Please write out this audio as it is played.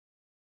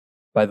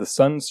By the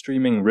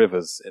sun-streaming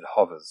rivers it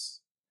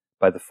hovers,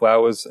 by the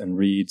flowers and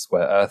reeds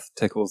where earth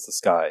tickles the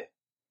sky,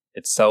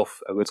 itself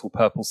a little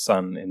purple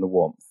sun in the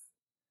warmth,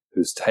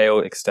 whose tail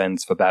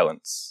extends for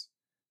balance,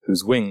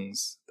 whose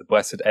wings, the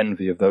blessed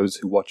envy of those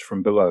who watch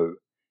from below,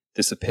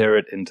 disappear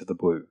it into the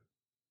blue.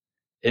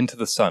 Into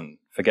the sun,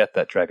 forget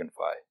that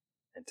dragonfly,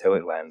 until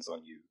it lands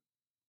on you.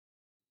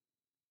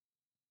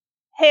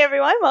 Hey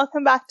everyone,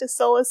 welcome back to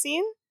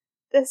Solacene.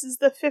 This is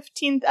the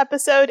 15th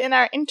episode in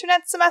our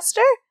internet semester,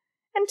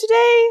 and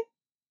today,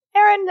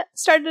 Aaron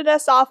started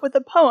us off with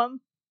a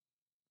poem.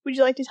 Would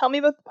you like to tell me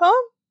about the poem?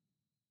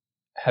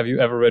 Have you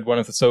ever read one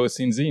of the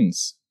Solacene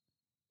zines?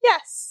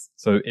 Yes.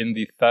 So in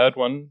the third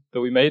one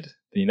that we made,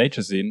 the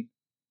Nature Zine,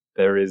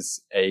 there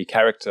is a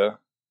character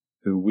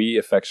who we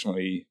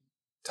affectionately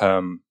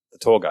term the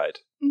tour guide,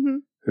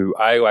 who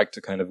I like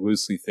to kind of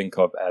loosely think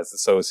of as the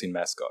Solacene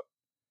mascot,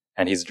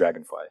 and he's a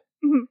dragonfly.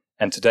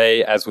 And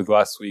today, as with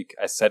last week,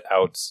 I set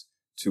out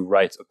to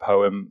write a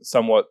poem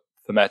somewhat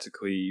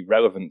thematically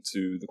relevant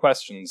to the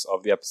questions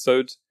of the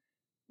episode,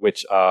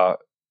 which are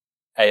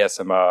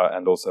ASMR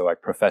and also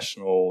like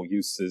professional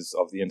uses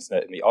of the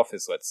internet in the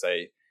office, let's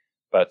say.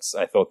 But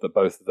I thought that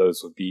both of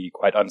those would be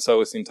quite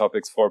unsolacene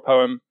topics for a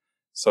poem.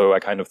 So I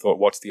kind of thought,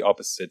 what's the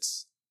opposite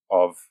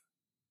of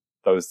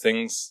those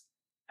things?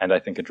 And I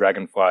think a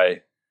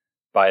dragonfly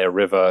by a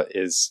river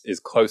is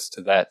close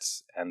to that,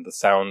 and the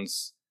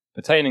sounds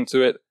pertaining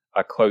to it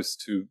are close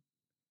to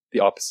the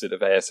opposite of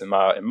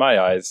ASMR in my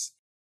eyes.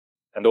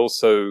 And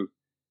also,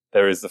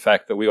 there is the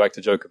fact that we like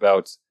to joke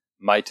about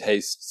my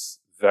tastes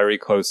very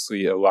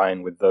closely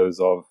align with those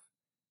of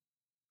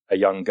a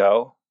young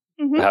girl,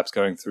 perhaps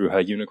going through her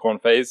unicorn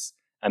phase.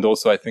 And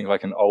also, I think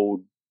like an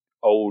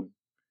old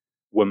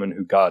woman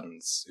who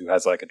gardens, who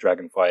has like a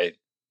dragonfly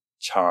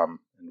charm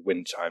and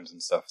wind chimes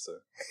and stuff. So,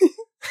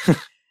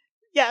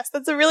 Yes,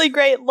 that's a really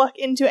great look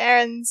into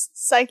Aaron's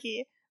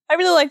psyche. I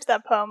really liked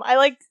that poem.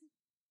 I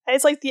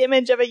just like the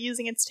image of it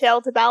using its tail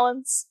to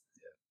balance.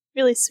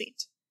 Yeah. Really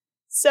sweet.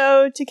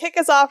 So, to kick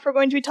us off, we're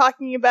going to be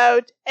talking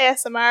about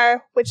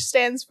ASMR, which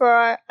stands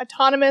for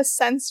Autonomous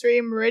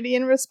Sensory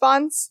Meridian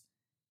Response.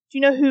 Do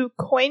you know who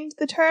coined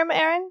the term,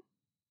 Aaron?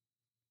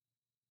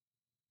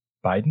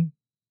 Biden?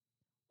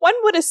 One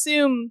would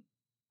assume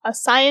a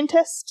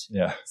scientist.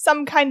 Yeah.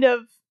 Some kind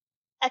of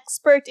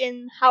expert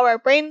in how our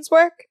brains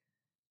work.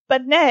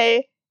 But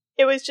nay,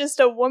 it was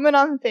just a woman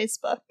on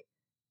Facebook.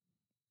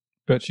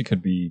 But she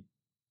could be...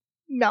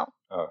 No.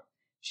 Oh.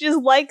 She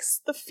just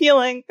likes the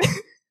feeling...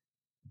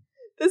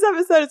 This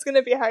episode is going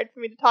to be hard for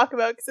me to talk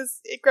about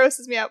because it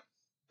grosses me out.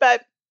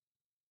 But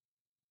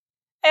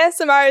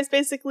ASMR is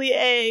basically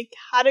a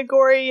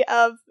category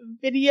of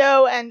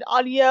video and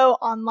audio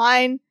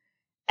online,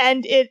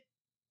 and it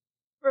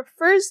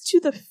refers to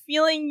the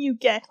feeling you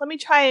get. Let me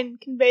try and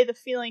convey the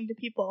feeling to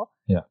people.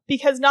 Yeah.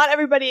 Because not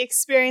everybody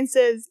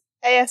experiences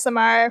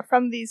ASMR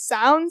from these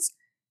sounds.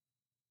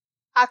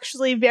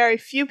 Actually, very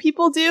few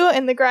people do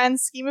in the grand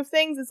scheme of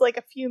things. It's like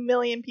a few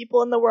million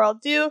people in the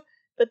world do.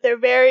 But they're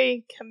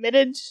very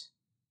committed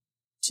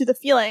to the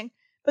feeling.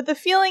 But the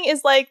feeling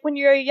is like when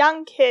you're a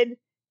young kid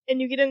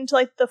and you get into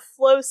like the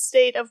flow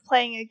state of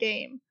playing a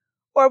game.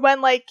 Or when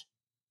like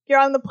you're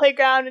on the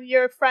playground and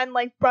your friend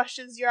like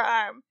brushes your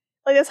arm.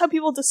 Like that's how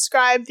people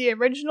describe the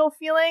original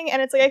feeling.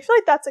 And it's like, I feel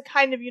like that's a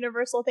kind of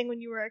universal thing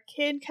when you were a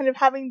kid, kind of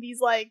having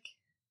these like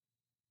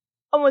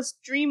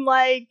almost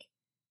dreamlike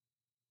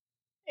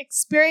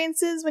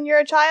experiences when you're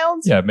a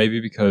child. Yeah,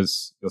 maybe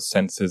because your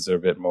senses are a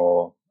bit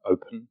more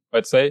open,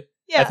 let's say.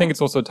 Yeah. I think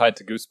it's also tied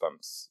to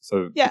goosebumps.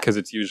 So Yeah. because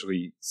it's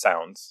usually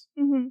sounds,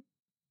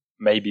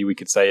 maybe we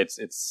could say it's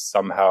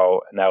somehow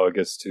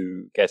analogous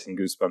to getting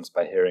goosebumps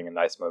by hearing a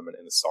nice moment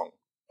in a song.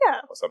 Yeah.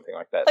 Or something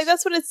like that. Like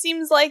that's what it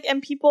seems like,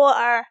 and people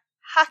are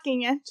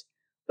hacking it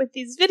with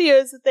these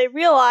videos that they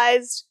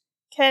realized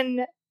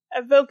can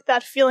evoke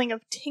that feeling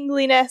of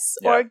tingliness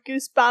or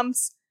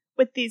goosebumps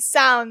with these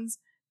sounds.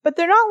 But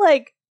they're not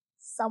like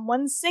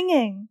someone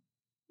singing.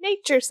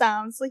 Nature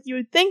sounds, like you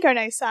would think are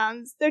nice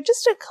sounds. They're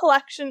just a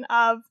collection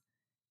of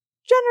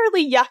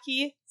generally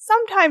yucky,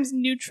 sometimes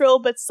neutral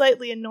but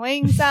slightly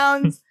annoying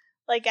sounds,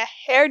 like a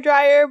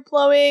hairdryer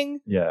blowing,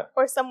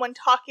 or someone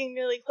talking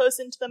really close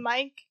into the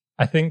mic.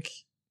 I think,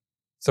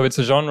 so it's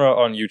a genre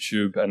on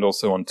YouTube and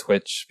also on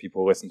Twitch.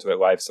 People listen to it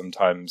live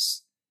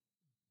sometimes.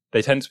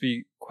 They tend to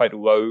be quite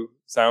low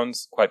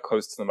sounds, quite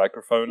close to the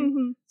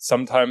microphone.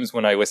 Sometimes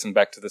when I listen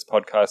back to this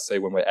podcast, say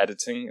when we're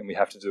editing and we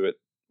have to do it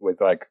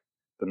with like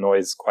the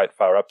noise quite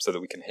far up so that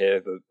we can hear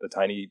the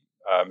tiny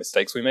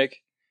mistakes we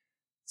make.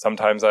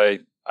 Sometimes I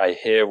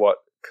hear what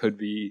could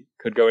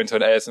go into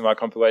an ASMR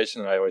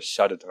compilation and I always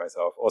shudder to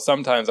myself. Or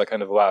sometimes I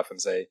kind of laugh and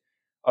say,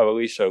 oh,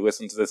 Alicia,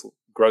 listen to this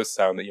gross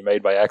sound that you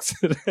made by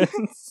accident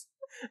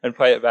and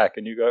play it back.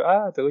 And you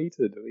go, delete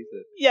it.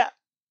 Yeah.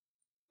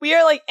 We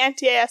are like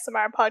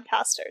anti-ASMR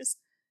podcasters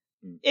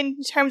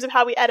in terms of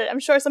how we edit. I'm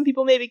sure some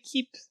people maybe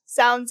keep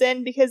sounds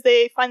in because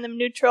they find them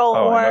neutral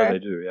or I know they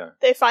do, yeah.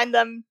 They find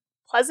them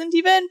pleasant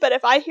even, but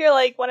if I hear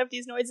like one of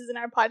these noises in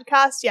our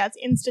podcast, it's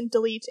instant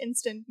delete,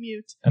 instant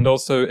mute. And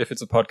also, if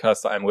it's a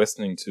podcast that I'm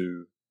listening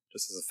to,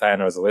 just as a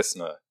fan or as a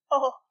listener.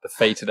 Oh. The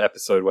fated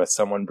episode where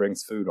someone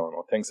brings food on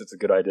or thinks it's a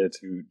good idea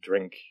to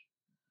drink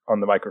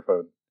on the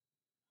microphone.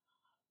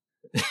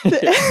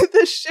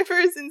 The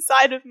shivers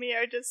inside of me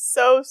are just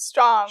so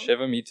strong.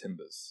 Shiver me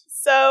timbers.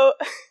 So, oh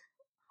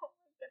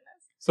my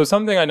goodness. So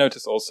something I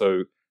noticed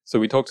also, so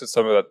we talked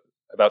to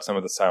about some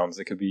of the sounds.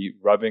 It could be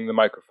rubbing the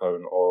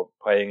microphone or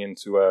playing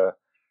into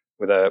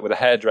with a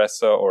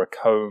hairdresser or a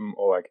comb,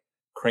 or like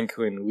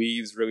crinkling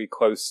leaves really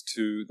close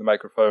to the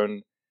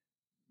microphone,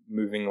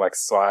 moving like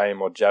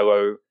slime or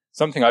jello.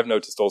 Something I've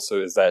noticed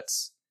also is that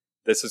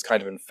this has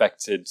kind of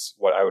infected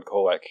what I would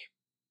call like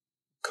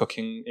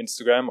cooking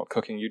Instagram or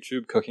cooking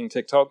YouTube, cooking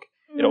TikTok.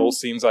 It all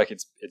seems like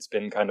it's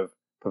been kind of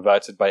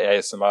perverted by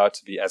ASMR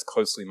to be as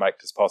closely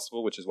mic'd as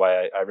possible, which is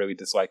why I really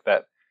dislike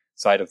that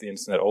side of the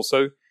internet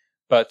also.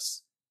 But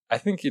I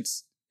think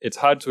it's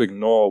hard to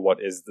ignore what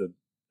is the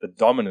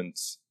dominant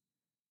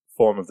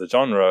form of the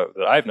genre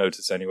that I've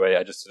noticed anyway.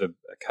 I just did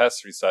a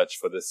cursory search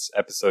for this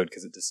episode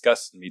because it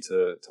disgusted me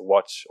to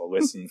watch or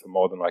listen for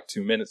more than like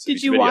 2 minutes of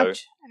each video. Did you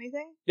watch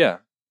anything? Yeah.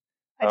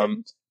 I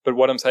didn't. But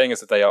what I'm saying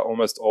is that they are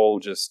almost all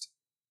just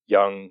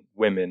young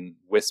women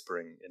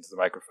whispering into the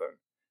microphone.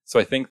 So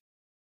I think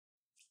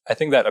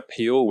that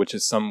appeal, which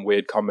is some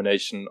weird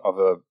combination of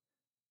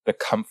the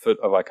comfort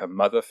of like a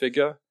mother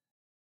figure,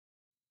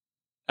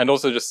 and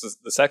also just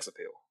the sex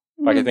appeal.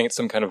 Like, I think it's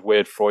some kind of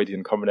weird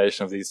Freudian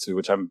combination of these two,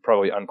 which I'm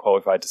probably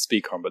unqualified to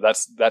speak on, but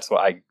that's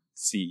what I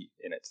see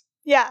in it.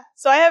 Yeah,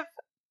 so I have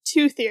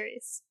 2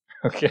 theories.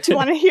 Okay. Do you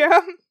want to hear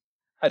them?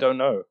 I don't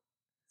know.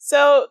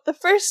 So the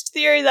first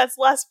theory that's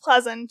less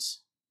pleasant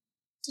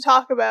to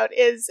talk about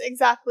is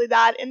exactly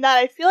that, in that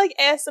I feel like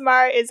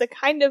ASMR is a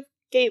kind of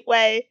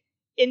gateway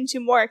into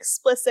more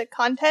explicit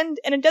content,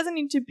 and it doesn't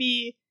need to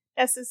be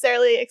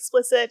necessarily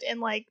explicit in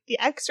like the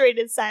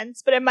X-rated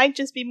sense, but it might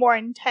just be more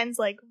intense,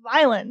 like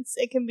violence.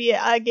 It can be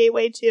a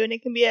gateway to, and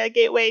it can be a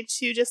gateway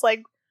to just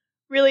like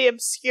really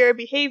obscure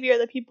behavior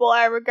that people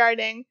are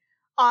regarding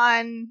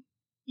on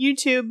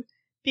YouTube.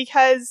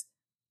 Because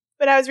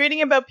when I was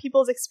reading about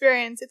people's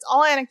experience, it's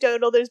all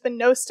anecdotal. There's been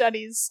no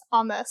studies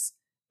on this,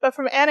 but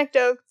from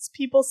anecdotes,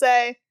 people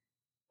say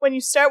when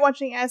you start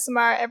watching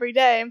ASMR every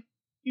day,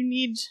 you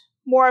need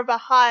more of a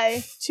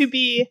high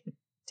to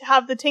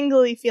have the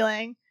tingly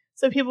feeling.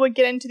 So people would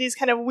get into these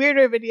kind of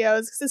weirder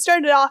videos, because it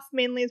started off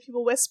mainly with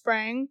people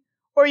whispering,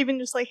 or even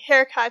just like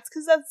haircuts,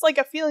 because that's like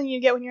a feeling you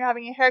get when you're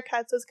having a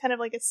haircut. So it's kind of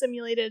like a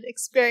simulated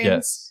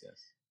experience. Yes.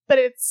 But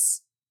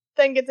it's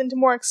then gets into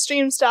more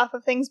extreme stuff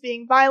of things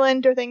being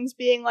violent or things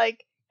being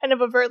like kind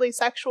of overtly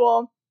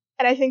sexual.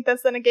 And I think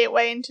that's then a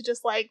gateway into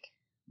just like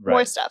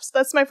more stuff. So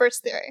that's my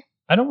first theory.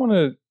 I don't want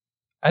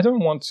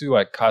to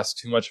like cast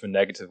too much of a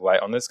negative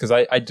light on this, because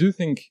I do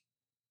think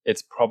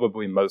it's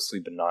probably mostly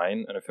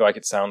benign, and I feel like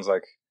it sounds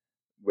like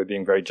we're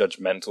being very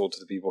judgmental to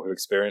the people who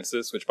experience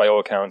this, which by all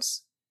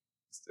accounts,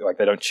 like,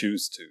 they don't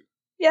choose to.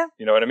 Yeah.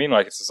 You know what I mean?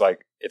 Like, it's just like,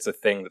 it's a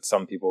thing that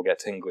some people get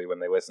tingly when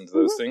they listen to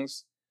those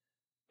things.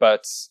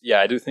 But yeah,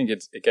 I do think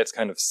it gets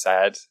kind of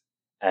sad,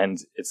 and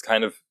it's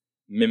kind of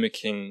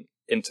mimicking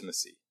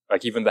intimacy.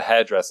 Like, even the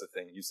hairdresser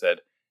thing you said,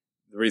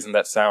 the reason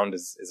that sound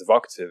is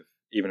evocative,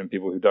 even in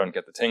people who don't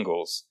get the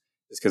tingles,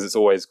 is because it's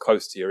always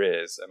close to your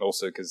ears, and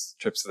also because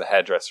trips to the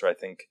hairdresser, I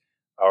think,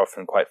 are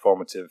often quite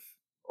formative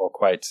or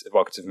quite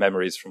evocative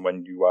memories from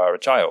when you are a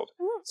child.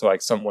 So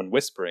like someone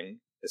whispering,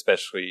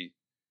 especially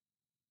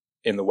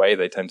in the way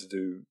they tend to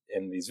do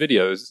in these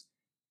videos,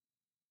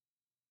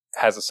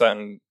 has a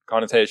certain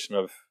connotation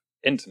of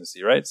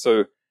intimacy, right?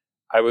 So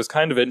I was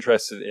kind of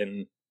interested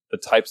in the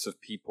types of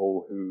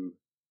people who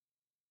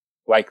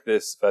like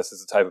this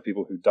versus the type of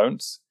people who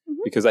don't,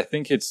 because I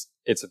think it's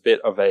a bit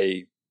of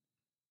a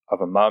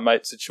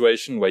Marmite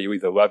situation where you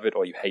either love it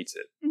or you hate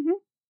it.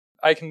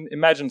 I can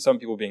imagine some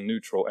people being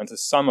neutral, and to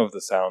some of the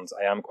sounds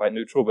I am quite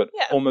neutral, but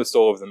almost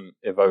all of them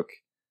invoke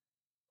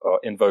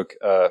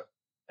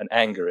an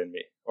anger in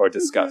me or a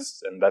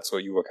disgust, and that's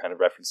what you were kind of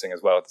referencing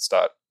as well at the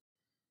start.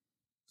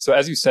 So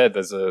as you said,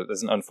 there's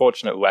an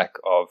unfortunate lack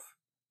of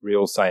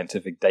real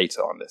scientific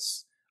data on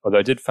this, although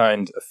I did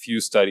find a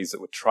few studies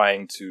that were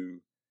trying to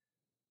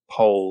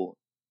poll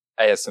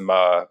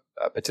ASMR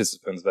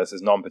participants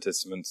versus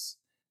non-participants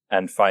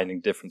and finding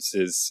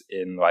differences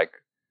in like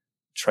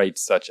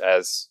traits such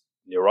as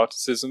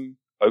neuroticism,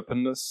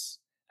 openness.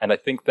 And I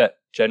think that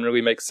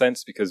generally makes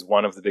sense, because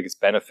one of the biggest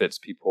benefits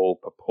people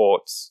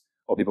purport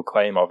or people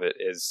claim of it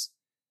is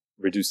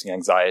reducing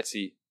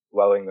anxiety,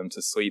 lulling them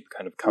to sleep,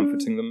 kind of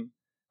comforting them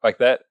like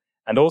that.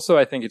 And also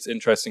I think it's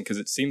interesting because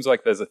it seems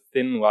like there's a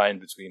thin line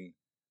between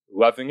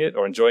loving it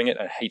or enjoying it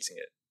and hating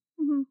it.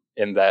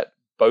 In that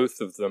both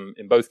of them,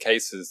 in both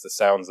cases, the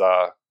sounds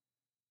are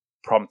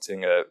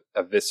prompting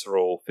a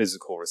visceral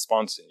physical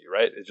response in you,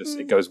 right?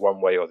 It goes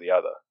one way or the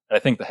other. And I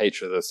think the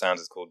hatred of those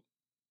sounds is called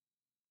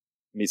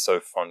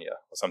misophonia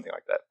or something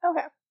like that.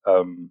 Okay.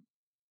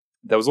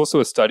 There was also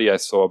a study I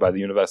saw by the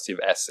University of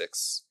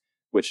Essex,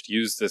 which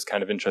used this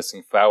kind of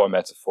interesting flower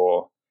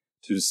metaphor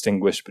to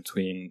distinguish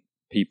between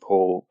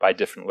people by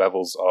different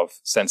levels of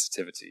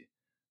sensitivity,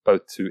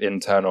 both to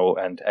internal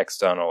and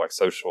external, like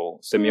social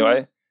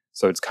stimuli.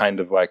 So it's kind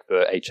of like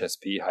the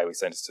HSP, highly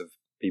sensitive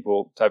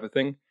people type of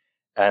thing.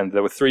 And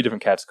there were 3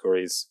 different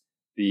categories.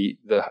 The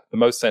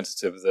most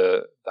sensitive,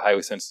 the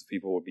highly sensitive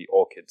people would be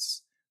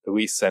orchids. The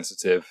least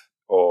sensitive,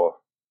 or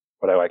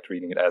what I liked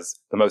reading it as,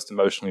 the most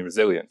emotionally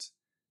resilient,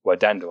 were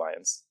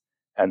dandelions.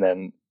 And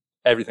then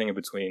everything in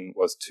between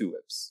was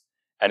tulips.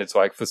 And it's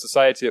like, for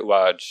society at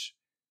large,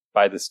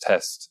 by this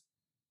test,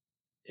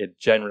 it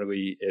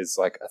generally is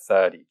like a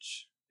third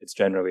each. It's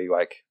generally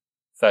like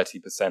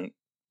 30%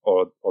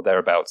 or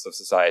thereabouts of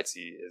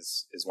society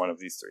is one of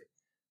these 3.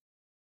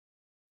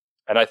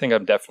 And I think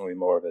I'm definitely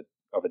more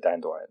of a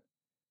dandelion.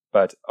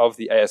 But of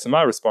the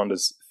ASMR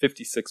responders,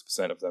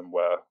 56% of them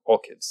were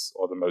orchids,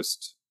 or the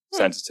most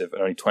sensitive,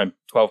 and only 12%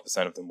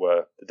 of them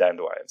were the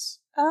dandelions.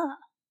 Ah.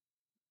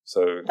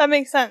 So that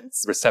makes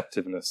sense.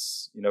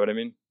 Receptiveness, you know what I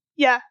mean?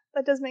 Yeah,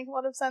 that does make a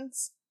lot of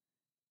sense.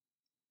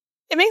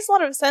 It makes a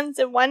lot of sense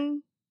in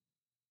one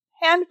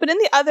hand, but in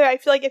the other, I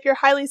feel like if you're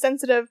highly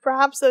sensitive,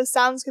 perhaps those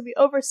sounds could be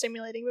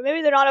overstimulating, but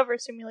maybe they're not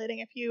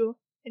overstimulating if you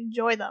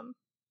enjoy them.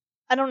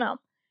 I don't know.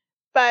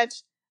 But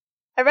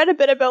I read a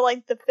bit about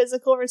like the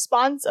physical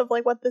response of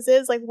like what this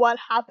is, like what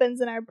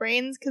happens in our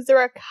brains, because there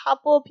were a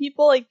couple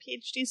people, like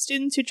PhD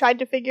students, who tried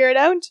to figure it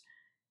out.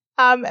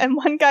 And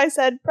one guy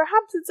said,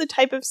 perhaps it's a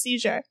type of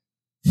seizure.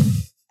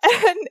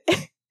 And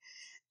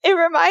it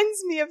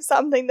reminds me of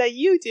something that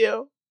you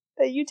do,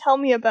 that you tell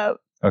me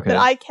about, that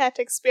I can't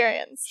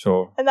experience.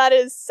 Sure. And that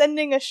is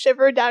sending a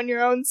shiver down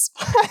your own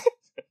spine.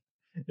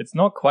 It's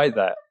not quite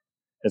that.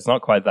 It's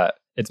not quite that.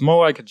 It's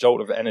more like a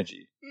jolt of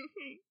energy.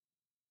 Mm-hmm.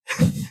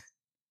 I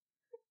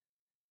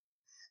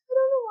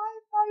don't know why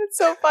I found it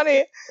so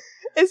funny.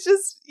 It's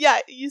just, yeah,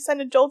 you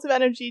send a jolt of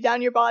energy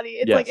down your body.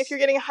 It's like if you're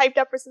getting hyped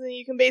up for something,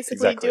 you can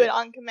basically do it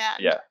on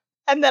command. Yeah.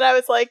 And then I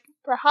was like,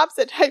 perhaps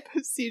a type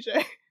of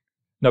seizure.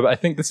 No, but I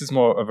think this is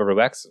more of a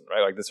relaxant,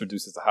 right? Like this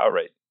reduces the heart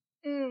rate.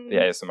 The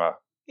ASMR.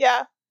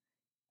 Yeah.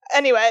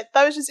 Anyway,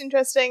 that was just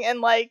interesting,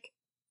 and like,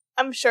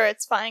 I'm sure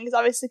it's fine, because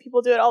obviously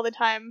people do it all the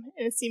time,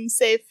 and it seems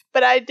safe.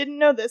 But I didn't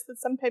know this,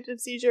 that some types of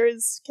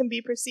seizures can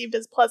be perceived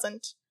as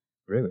pleasant.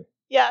 Really?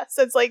 Yeah,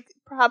 so it's like,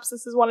 perhaps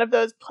this is one of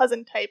those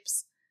pleasant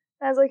types.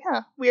 And I was like,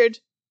 weird.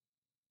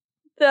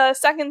 The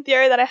second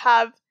theory that I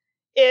have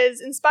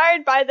is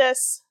inspired by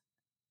this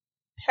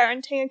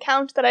parenting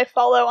account that I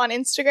follow on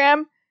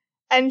Instagram,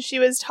 and she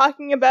was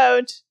talking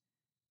about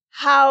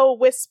how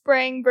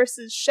whispering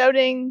versus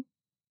shouting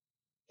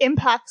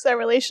impacts our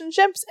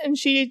relationships, and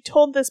she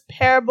told this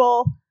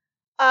parable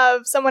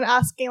of someone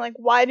asking, like,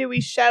 why do we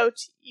shout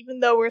even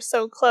though we're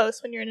so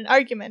close when you're in an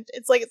argument?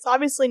 It's like, it's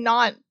obviously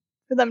not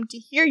for them to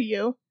hear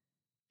you,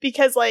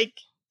 because like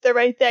they're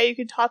right there, you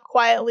could talk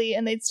quietly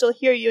and they'd still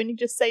hear you, and you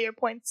just say your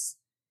points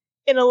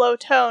in a low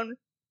tone.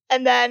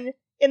 And then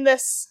in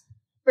this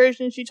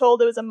version she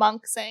told, it was a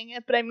monk saying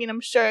it, but I mean,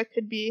 I'm sure it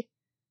could be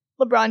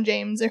LeBron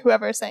James or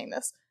whoever is saying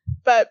this.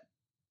 But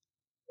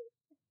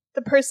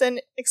the person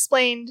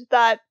explained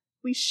that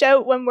we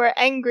shout when we're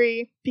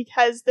angry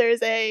because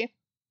there's a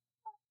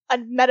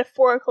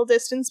metaphorical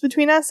distance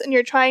between us, and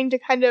you're trying to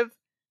kind of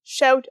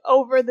shout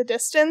over the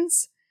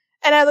distance.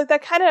 And I was like,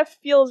 that kind of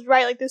feels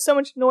right. Like, there's so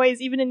much noise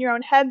even in your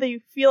own head that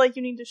you feel like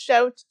you need to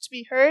shout to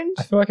be heard.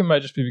 I feel like it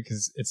might just be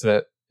because it's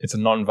a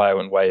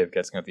non-violent way of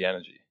getting at the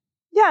energy.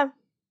 Yeah.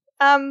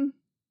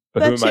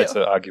 But who am I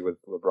to argue with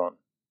LeBron?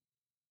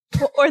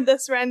 Or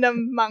this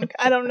random monk.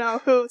 I don't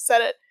know who said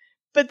it.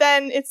 But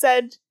then it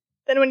said,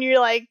 then when you're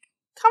like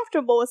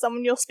comfortable with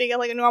someone, you'll speak at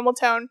like a normal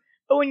tone.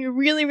 But when you're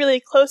really,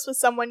 really close with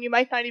someone, you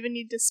might not even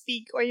need to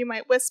speak, or you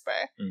might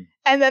whisper.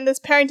 And then this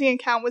parenting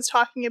account was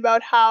talking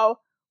about how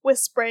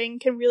whispering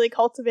can really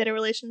cultivate a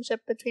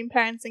relationship between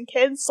parents and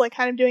kids, like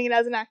kind of doing it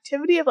as an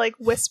activity of like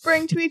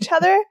whispering to each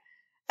other.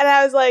 And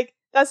I was like,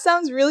 that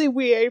sounds really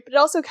weird, but it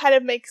also kind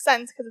of makes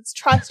sense because it's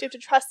trust. You have to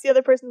trust the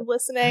other person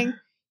listening.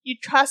 You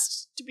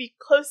trust to be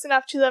close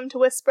enough to them to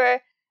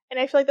whisper. And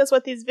I feel like that's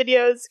what these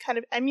videos kind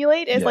of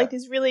emulate, is like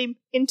these really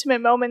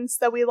intimate moments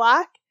that we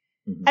lack.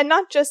 And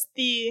not just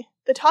the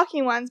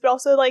talking ones, but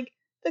also like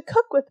the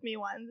cook with me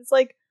ones. It's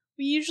like,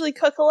 we usually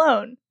cook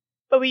alone,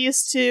 but we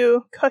used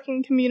to cook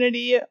in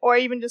community, or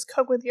even just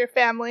cook with your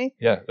family.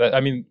 Yeah. I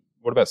mean,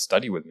 what about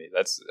study with me?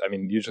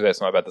 Usually that's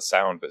not about the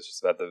sound, but it's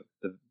just about the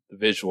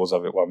visuals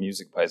of it while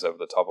music plays over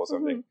the top or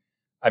something.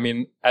 I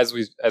mean, as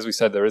we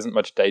said, there isn't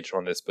much data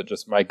on this, but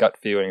just my gut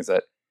feeling is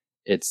that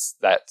it's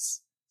that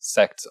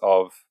sect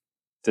of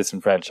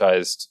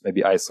disenfranchised,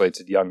 maybe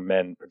isolated young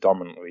men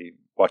predominantly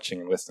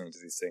watching and listening to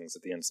these things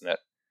that the internet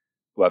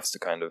loves to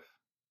kind of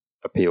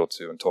appeal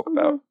to and talk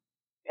about.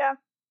 Yeah.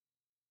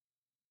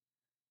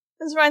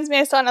 This reminds me,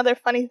 I saw another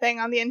funny thing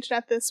on the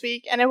internet this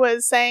week, and it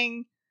was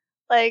saying,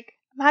 like,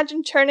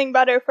 imagine churning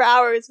butter for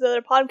hours without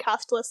a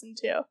podcast to listen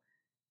to.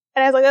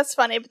 And I was like, that's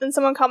funny. But then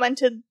someone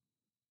commented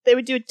they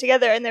would do it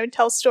together and they would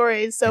tell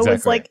stories. So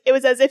it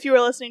was as if you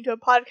were listening to a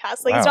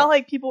podcast. Like, It's not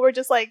like people were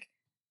just like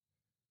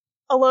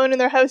alone in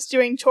their house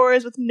doing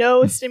chores with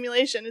no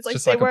stimulation. It's like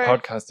just like a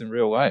podcast in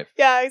real life.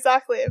 Yeah,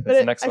 exactly.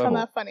 But I found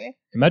that funny.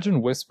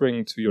 Imagine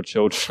whispering to your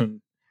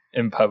children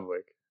in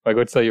public. Like,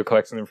 let's say you're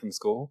collecting them from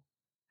school.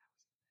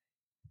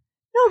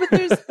 No, but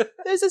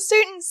there's a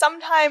certain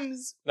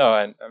sometimes. No,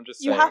 I'm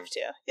just saying. You have to.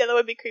 Yeah, that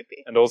would be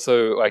creepy. And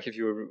also, like, if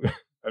you were,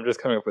 I'm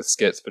just coming up with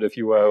skits, but if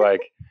you were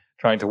like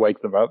trying to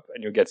wake them up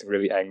and you're getting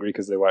really angry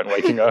because they weren't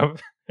waking up,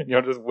 and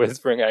you're just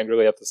whispering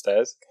angrily up the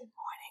stairs. Good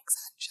morning,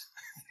 sunshine.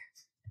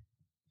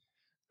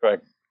 Right,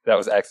 that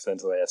was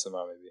accidental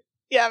ASMR, maybe.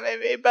 Yeah,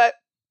 maybe, but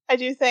I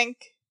do think,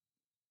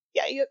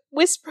 yeah, you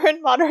whisper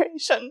in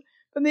moderation,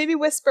 but maybe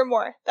whisper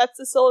more. That's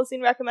the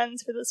Solacene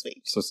recommends for this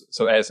week. So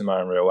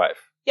ASMR in real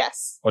life.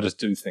 Yes. Or just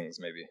do things,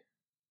 maybe.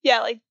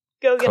 Yeah, like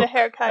go get a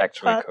haircut.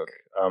 Actually cook.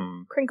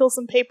 Crinkle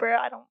some paper.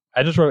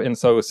 I just wrote in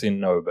Solacene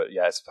no, but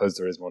yeah, I suppose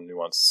there is more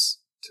nuance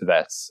to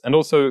that. And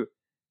also,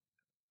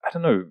 I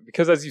don't know,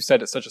 because as you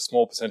said, it's such a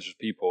small percentage of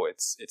people,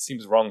 it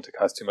seems wrong to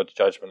cast too much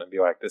judgment and be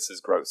like, this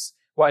is gross.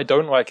 What I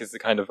don't like is the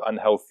kind of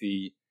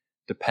unhealthy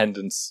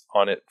dependence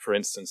on it, for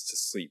instance, to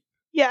sleep.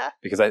 Yeah.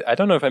 Because I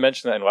don't know if I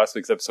mentioned that in last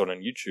week's episode on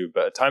YouTube,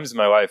 but at times in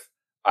my life,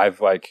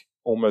 I've like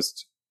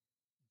almost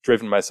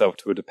driven myself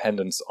to a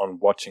dependence on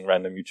watching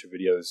random YouTube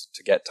videos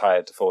to get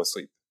tired to fall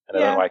asleep. And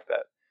I don't like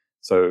that.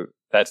 So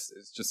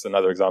it's just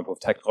another example of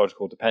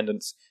technological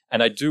dependence.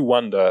 And I do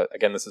wonder,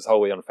 again, this is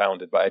wholly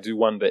unfounded, but I do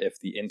wonder if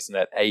the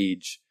internet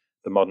age,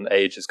 the modern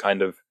age, is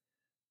kind of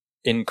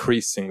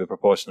increasing the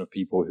proportion of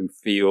people who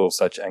feel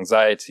such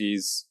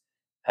anxieties,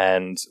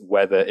 and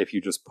whether if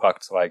you just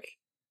plucked like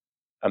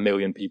 1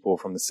 million people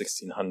from the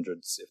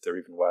 1600s, if there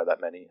even were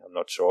that many, I'm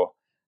not sure,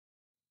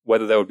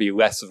 whether there would be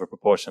less of a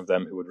proportion of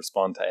them who would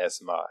respond to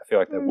ASMR. I feel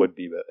like there would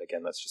be, but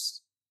again, that's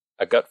just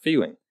a gut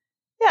feeling.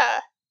 Yeah,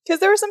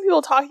 because there were some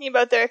people talking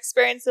about their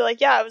experience. They're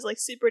like, yeah, I was like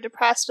super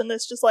depressed, and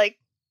this just like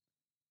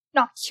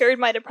not cured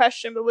my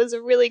depression, but was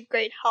a really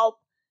great help.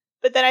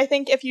 But then I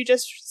think if you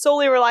just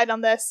solely relied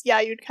on this, yeah,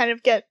 you'd kind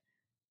of get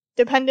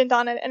dependent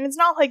on it. And it's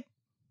not like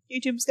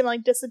YouTube's gonna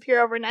like disappear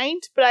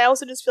overnight, but I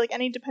also just feel like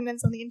any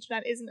dependence on the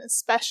internet isn't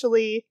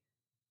especially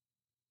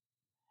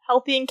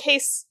healthy in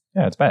case...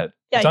 Yeah, it's bad.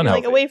 Yeah, it's you're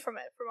unhealthy. like away from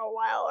it for a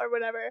while or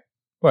whatever.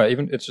 Well,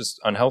 even it's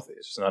just unhealthy.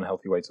 It's just an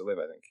unhealthy way to live,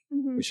 I think.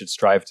 Mm-hmm. We should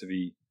strive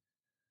to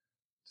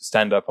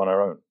stand up on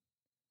our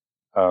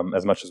own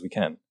as much as we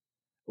can.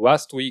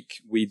 Last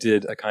week, we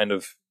did a kind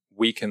of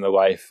week in the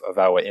life of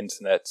our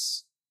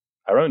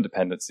own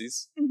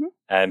dependencies. Mm-hmm.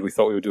 And we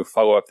thought we would do a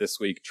follow-up this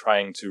week,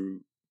 trying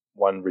to,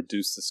 one,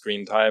 reduce the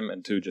screen time,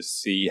 and two,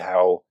 just see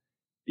how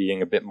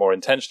being a bit more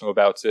intentional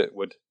about it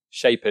would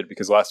shape it,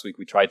 because last week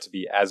we tried to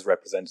be as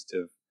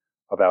representative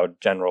of our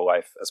general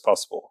life as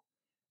possible.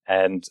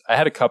 And I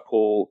had a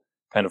couple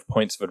kind of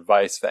points of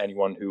advice for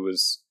anyone who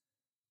was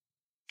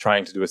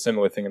trying to do a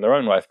similar thing in their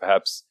own life,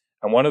 perhaps.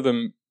 And one of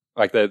them,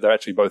 like they're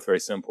actually both very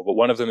simple, but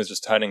one of them is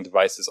just turning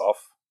devices off,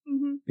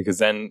 because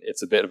then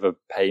it's a bit of a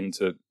pain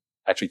to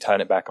actually turn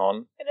it back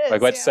on. It is,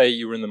 like, let's say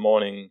you were in the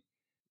morning,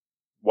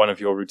 one of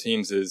your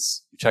routines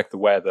is you check the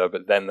weather,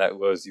 but then that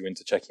lures you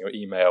into checking your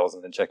emails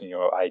and then checking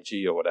your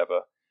IG or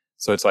whatever.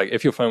 So it's like,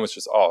 if your phone was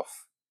just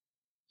off,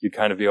 you'd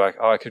kind of be like,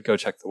 oh, I could go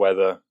check the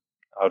weather.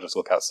 I'll just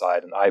look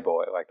outside and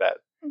eyeball it like that.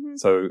 Mm-hmm.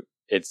 So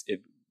it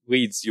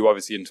leads you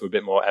obviously into a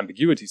bit more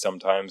ambiguity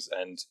sometimes,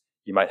 and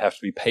you might have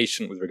to be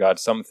patient with regard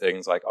to some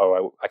things, like,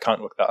 oh, I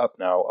can't look that up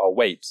now, I'll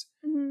wait.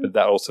 Mm-hmm. But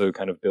that also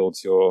kind of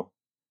builds your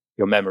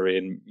memory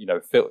and,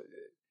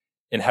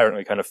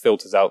 inherently kind of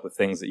filters out the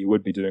things that you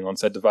would be doing on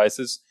said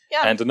devices.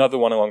 Yeah. And another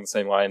one along the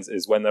same lines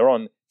is when they're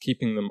on,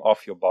 keeping them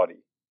off your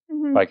body.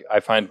 Mm-hmm. Like,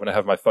 I find when I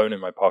have my phone in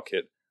my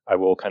pocket, I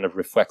will kind of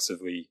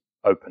reflexively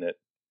open it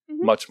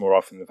much more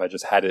often than if I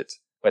just had it,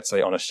 let's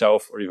say, on a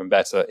shelf, or even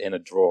better, in a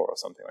drawer or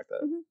something like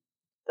that. Mm-hmm.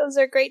 Those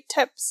are great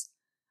tips.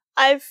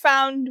 I've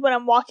found when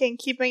I'm walking,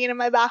 keeping it in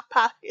my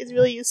backpack is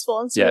really useful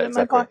instead of in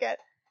my pocket.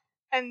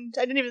 And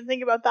I didn't even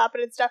think about that,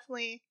 but it's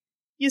definitely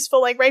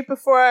useful. Like right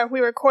before we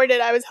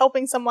recorded, I was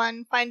helping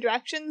someone find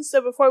directions.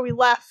 So before we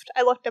left,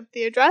 I looked up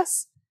the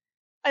address.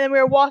 And then we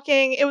were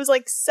walking. It was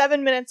like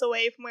 7 minutes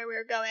away from where we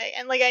were going.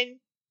 And like I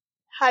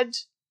had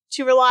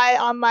to rely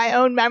on my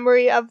own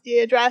memory of the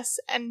address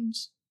and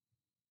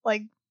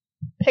like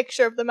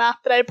picture of the map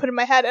that I had put in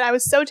my head. And I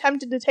was so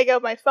tempted to take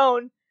out my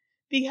phone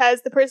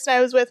because the person I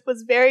was with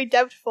was very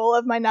doubtful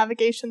of my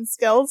navigation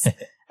skills.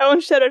 I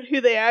won't shout out who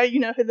they are. You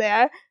know who they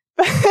are.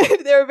 But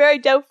they were very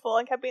doubtful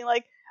and kept being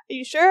like, are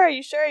you sure? Are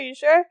you sure? Are you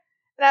sure?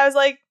 And I was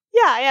like,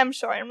 yeah, I am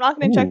sure. I'm not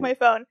going to check my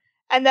phone.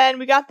 And then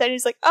we got there and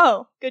he's like,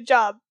 oh, good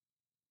job.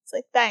 It's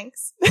like,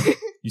 thanks.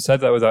 You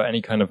said that without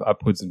any kind of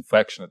upwards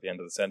inflection at the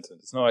end of the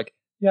sentence. It's not like,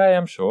 yeah, I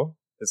am sure.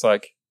 It's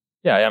like,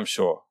 yeah, I am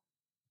sure.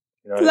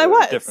 Because I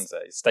was. Difference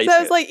there. So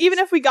I was like, even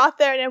if we got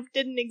there and it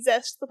didn't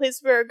exist, the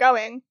place we were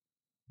going.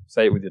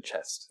 Say it with your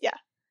chest. Yeah.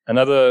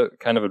 Another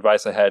kind of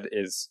advice I had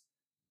is,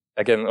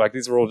 again, like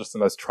these are all just the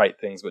most trite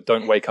things, but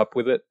don't wake up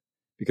with it.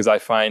 Because I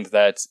find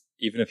that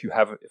even if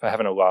I have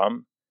an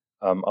alarm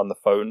on the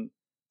phone,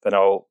 then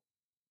I'll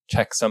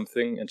check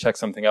something and check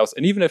something else.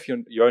 And even if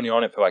you're only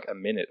on it for like a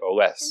minute or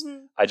less,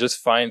 I just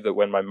find that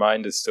when my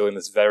mind is still in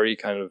this very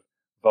kind of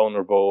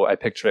vulnerable, I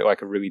picture it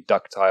like a really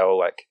ductile,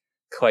 like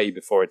clay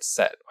before it's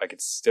set. Like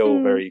it's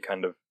still very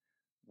kind of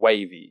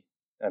wavy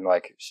and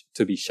like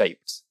to be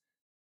shaped.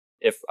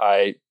 If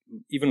I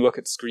even look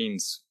at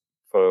screens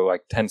for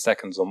like 10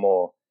 seconds or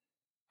more,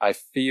 I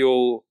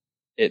feel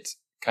it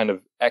kind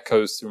of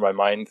echoes through my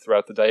mind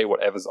throughout the day,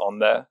 whatever's on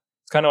there.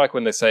 It's kind of like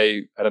when they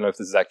say, I don't know if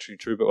this is actually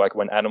true, but like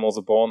when animals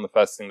are born, the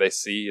first thing they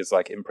see is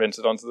like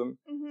imprinted onto them.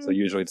 Mm-hmm. So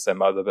usually it's their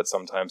mother, but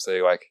sometimes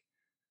they like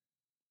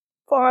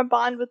form a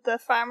bond with the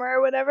farmer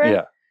or whatever.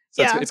 Yeah.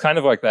 So it's kind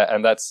of like that.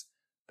 And that's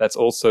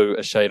also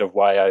a shade of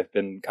why I've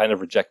been kind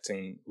of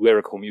rejecting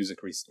lyrical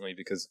music recently,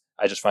 because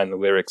I just find the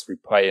lyrics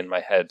replay in my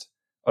head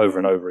over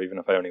and over, even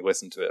if I only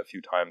listen to it a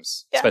few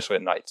times, especially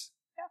at night.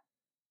 Yeah.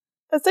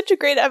 That's such a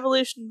great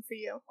evolution for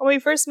you. When we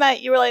first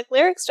met, you were like,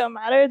 lyrics don't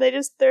matter.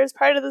 They're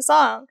part of the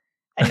song.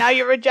 And now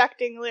you're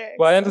rejecting lyrics.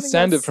 Well, I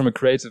understand it from a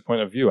creative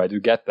point of view. I do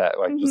get that,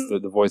 like just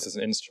the voice as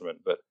an instrument,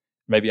 but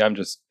maybe I'm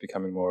just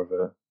becoming more of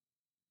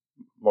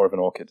an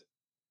orchid.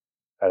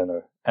 I don't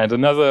know. And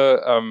another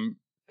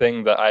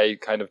thing that I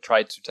kind of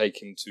tried to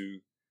take into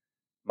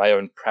my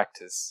own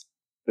practice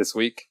this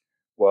week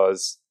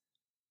was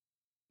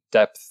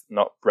depth,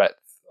 not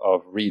breadth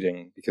of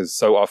reading, because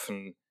so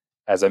often,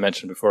 as I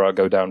mentioned before, I'll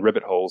go down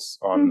rabbit holes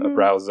on a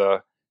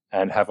browser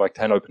and have like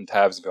 10 open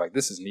tabs and be like,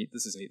 this is neat,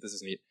 this is neat, this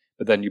is neat.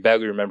 But then you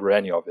barely remember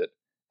any of it.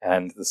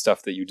 And the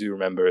stuff that you do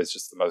remember is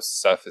just the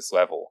most surface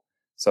level.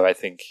 So I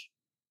think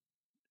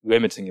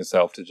limiting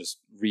yourself to just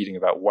reading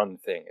about one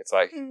thing. It's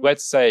like,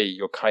 let's say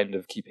you're kind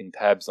of keeping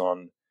tabs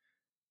on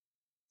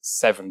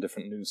 7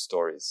 different news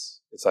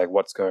stories. It's like,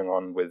 what's going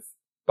on with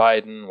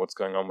Biden? What's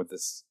going on with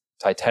this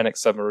Titanic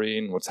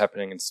submarine? What's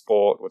happening in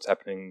sport? What's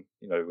happening,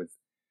 with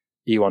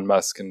Elon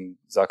Musk and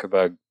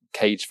Zuckerberg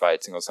cage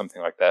fighting or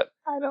something like that?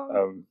 I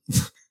don't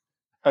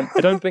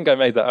I don't think I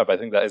made that up. I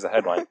think that is a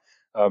headline.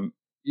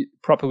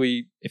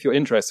 Properly, if you're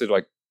interested,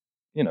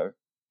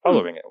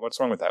 following it. What's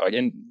wrong with that? Like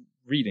in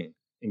reading,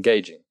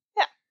 engaging.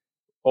 Yeah.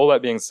 All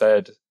that being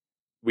said,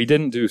 we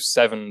didn't do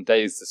 7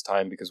 days this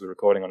time because we're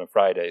recording on a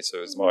Friday,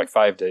 so it's more like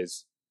 5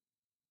 days.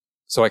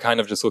 So I kind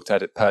of just looked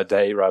at it per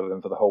day rather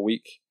than for the whole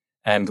week.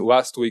 And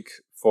last week,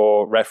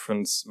 for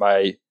reference,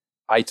 my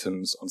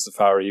items on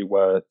Safari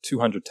were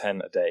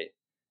 210 a day.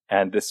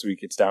 And this week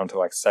it's down to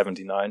like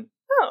 79.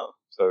 Oh.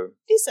 So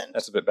decent.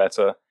 That's a bit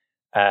better.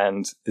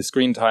 And the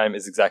screen time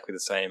is exactly the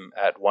same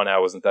at 1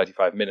 hour and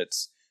 35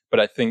 minutes. But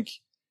I think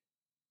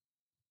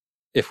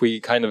if we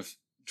kind of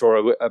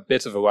draw a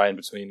bit of a line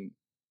between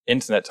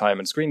internet time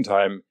and screen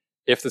time,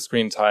 if the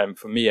screen time,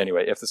 for me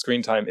anyway, if the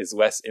screen time is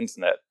less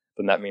internet,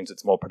 then that means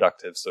it's more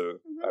productive. So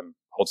I'm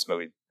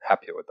ultimately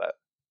happier with that.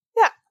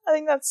 Yeah, I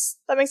think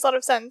that makes a lot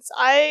of sense.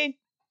 I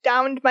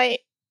downed my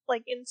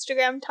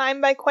Instagram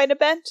time by quite a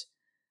bit.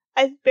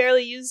 I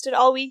barely used it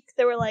all week.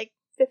 There were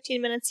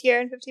 15 minutes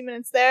here and 15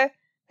 minutes there.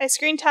 My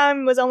screen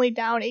time was only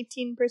down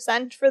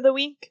 18% for the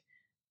week.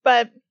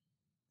 But,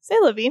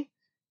 c'est la vie.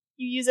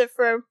 You use it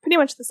for pretty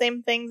much the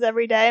same things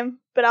every day.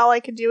 But all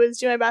I could do is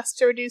do my best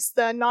to reduce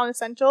the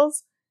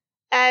non-essentials.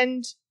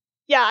 And,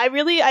 yeah,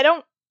 I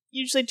don't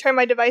usually turn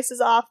my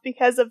devices off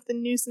because of the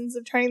nuisance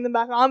of turning them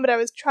back on. But I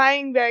was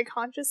trying very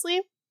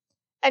consciously.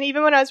 And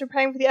even when I was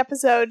preparing for the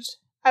episode,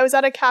 I was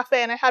at a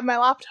cafe and I had my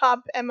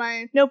laptop and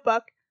my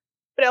notebook.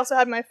 But I also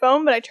had my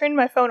phone, but I turned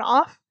my phone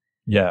off.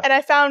 Yeah. And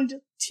I found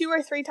 2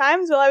 or 3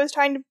 times while I was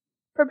trying to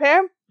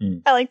prepare,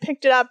 I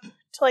picked it up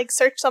to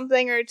search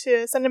something or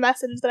to send a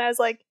message. Then I was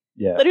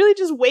literally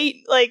just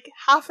wait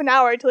half an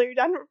hour till you're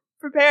done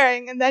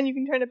preparing and then you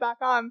can turn it back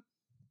on.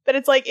 But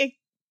it's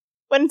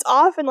when it's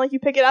off and you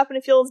pick it up and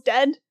it feels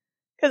dead.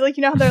 Because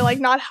how they're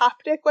not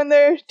haptic when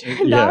they're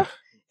turned off.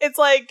 It's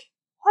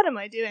what am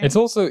I doing? It's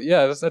also,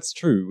 that's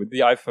true. With the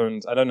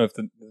iPhones, I don't know if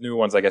the newer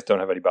ones, I guess, don't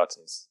have any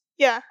buttons.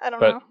 Yeah, I don't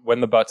know. But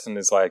when the button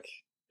is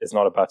it's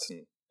not a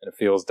button and it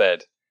feels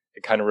dead,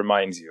 it kind of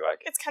reminds you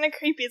it's kind of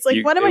creepy. It's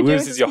what am I doing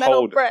with this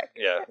metal brick?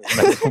 Yeah,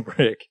 metal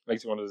brick.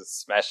 Makes you want to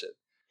just smash it.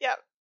 Yeah.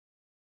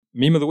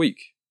 Meme of the week.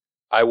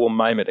 I will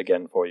mime it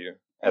again for you,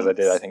 as I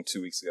did, I think,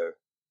 2 weeks ago.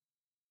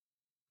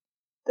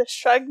 The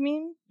shrug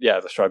meme? Yeah,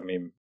 the shrug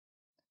meme.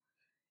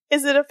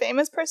 Is it a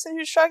famous person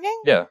who's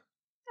shrugging? Yeah.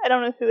 I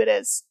don't know who it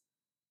is.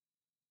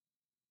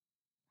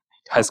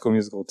 High School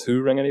Musical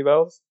 2 ring any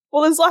bells?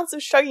 Well, there's lots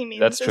of shrugging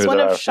memes. That's there's true. One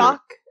of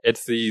Shock.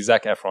 It's the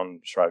Zac Efron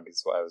shrug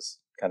is what I was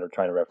kind of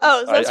trying to reference.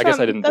 Oh, so I guess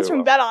I didn't do it. That's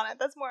from Bet On It.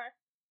 That's more.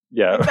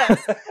 Yeah.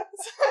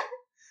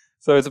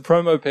 So it's a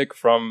promo pic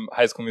from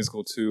High School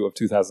Musical 2 of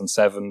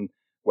 2007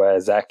 where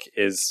Zac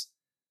is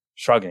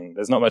shrugging.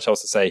 There's not much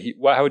else to say.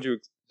 How would you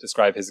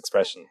describe his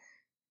expression?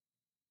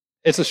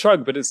 It's a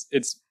shrug, but it's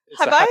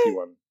a happy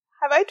one.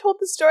 Have I told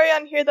the story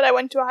on here that I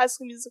went to a High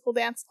School Musical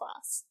dance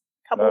class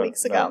a couple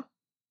weeks ago? No.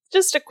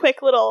 Just a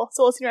quick little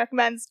Solacene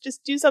recommends.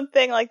 Just do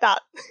something like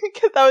that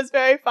because that was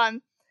very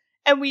fun.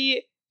 And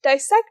we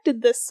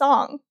dissected this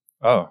song.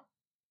 Oh.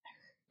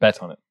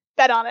 Bet on it.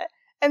 Bet on it.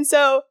 And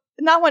so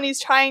in that one, he's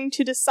trying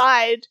to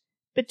decide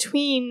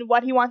between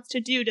what he wants to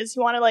do. Does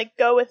he want to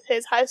go with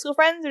his high school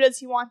friends or does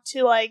he want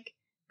to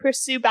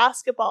pursue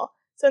basketball?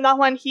 So in that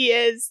one,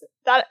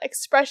 that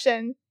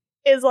expression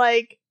is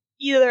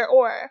either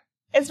or.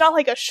 It's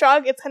not a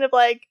shrug. It's kind of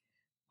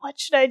what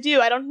should I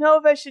do? I don't know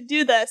if I should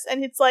do this.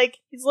 And it's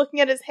he's looking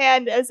at his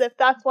hand as if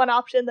that's one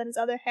option, then his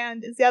other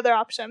hand is the other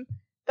option.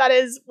 that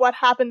is what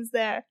happens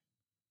there.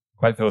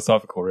 Quite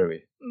philosophical,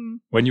 really.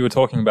 When you were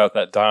talking about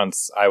that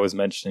dance, I was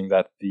mentioning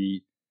that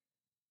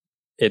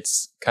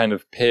its kind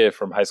of peer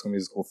from High School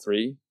Musical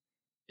 3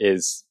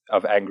 is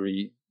of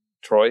Angry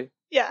Troy.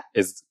 Yeah.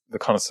 Is the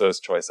connoisseur's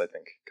choice, I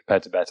think,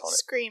 compared to Bet on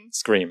It.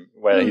 Scream.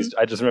 Where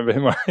I just remember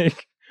him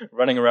like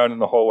running around in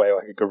the hallway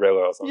like a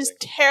gorilla or something. Just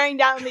tearing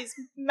down these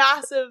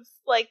massive,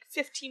 like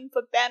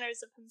 15-foot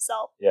banners of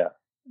himself. Yeah.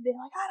 And being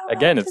like, I don't know.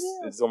 Again, what to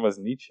do. it's almost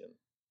Nietzschean.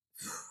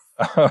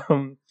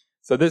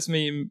 So this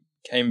meme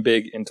came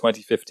big in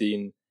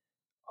 2015,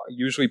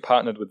 usually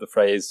partnered with the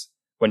phrase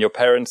when your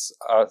parents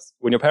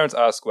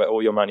ask where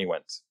all your money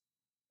went.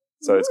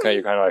 So it's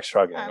you're kind of like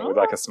shrugging with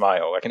like a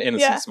smile, like an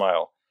innocent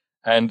smile.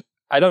 And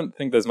I don't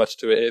think there's much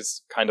to it.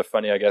 It's kind of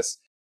funny, I guess.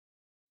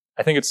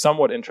 I think it's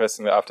somewhat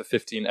interesting that after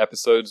 15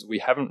 episodes, we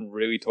haven't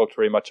really talked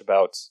very much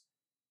about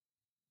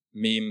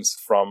memes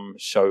from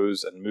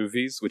shows and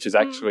movies, which is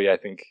actually, I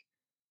think,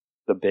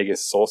 the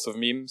biggest source of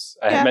memes.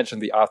 I had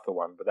mentioned the Arthur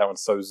one, but that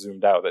one's so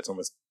zoomed out that it's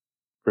almost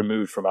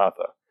removed from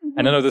Arthur.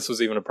 And I know this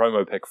was even a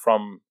promo pic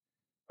from,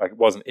 like, it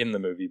wasn't in the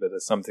movie, but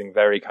there's something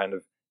very kind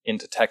of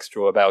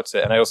intertextual about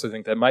it. And I also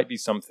think there might be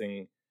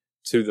something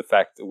to the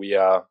fact that we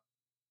are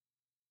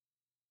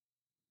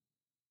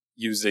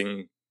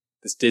using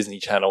this Disney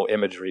Channel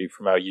imagery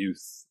from our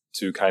youth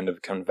to kind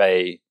of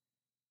convey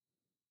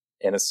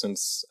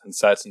innocence and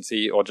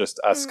certainty, or just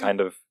us kind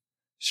of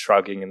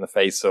shrugging in the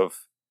face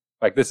of,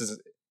 like,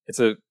 it's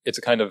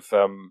a kind of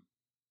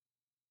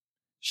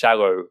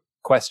shallow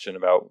question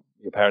about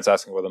your parents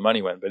asking where the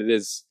money went, but it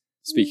is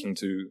speaking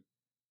to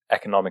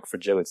economic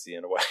fragility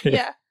in a way.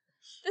 Yeah.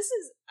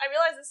 I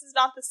realize this is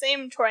not the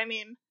same Troy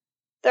meme.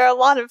 There are a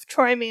lot of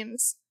Troy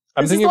memes.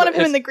 This is the one of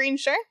him in the green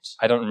shirt?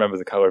 I don't remember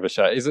the color of his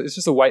shirt. It's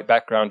just a white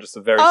background, just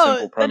a very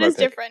simple promo that is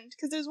pic. different,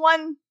 because there's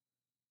one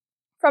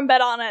from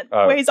Bet On It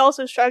where he's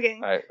also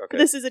shrugging. Okay.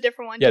 This is a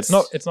different one. Yeah, it's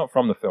not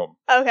from the film.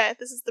 Okay,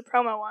 this is the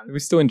promo one. We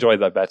still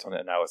enjoyed that Bet On It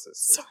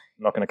analysis. So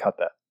I'm not going to cut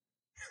that.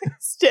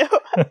 Still.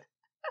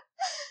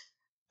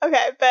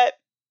 Okay, but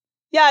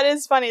yeah, it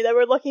is funny that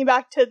we're looking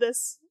back to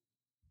this.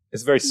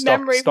 It's very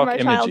stock from our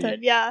childhood.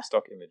 Yeah,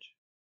 stock image.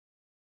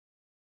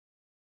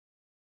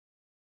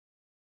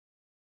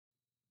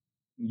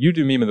 You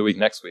do meme of the week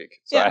next week,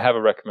 so I have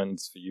a recommend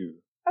for you.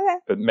 Okay,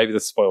 but maybe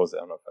this spoils it.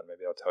 I'm not fun.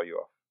 Maybe I'll tell you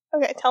off.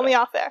 Okay, tell me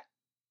off air.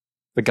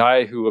 The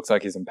guy who looks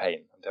like he's in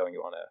pain. I'm telling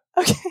you on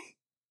air. Okay.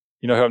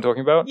 You know who I'm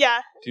talking about?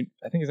 Yeah.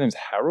 I think his name's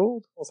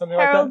Harold or something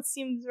like that. Harold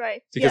seems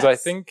right. Because I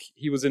think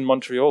he was in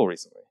Montreal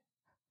recently.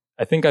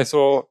 I think I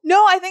saw...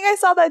 No, I think I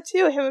saw that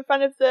too. Him in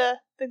front of the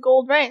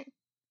gold ring.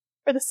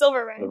 Or the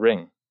silver ring. The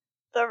ring.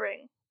 The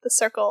ring. The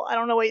circle. I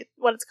don't know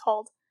what it's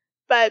called.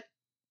 But...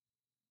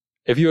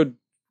 If you had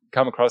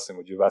come across him,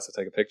 would you have asked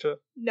to take a picture?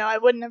 No, I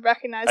wouldn't have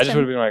recognized him. I just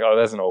would have been like, oh,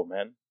 there's an old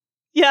man.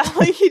 Yeah,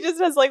 like he just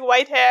has like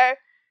white hair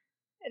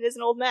and is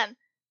an old man.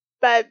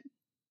 But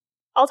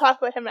I'll talk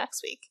about him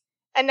next week.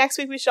 And next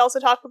week we should also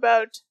talk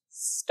about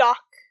stock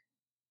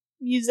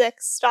music,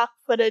 stock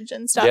footage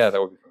and stuff. Yeah,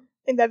 that would be fun.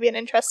 I think that'd be an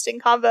interesting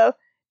combo.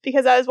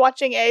 Because I was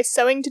watching a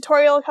sewing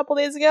tutorial a couple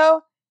days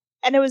ago,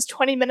 and it was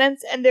 20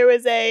 minutes, and there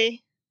was a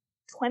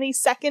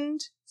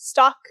 20-second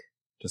stock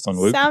just on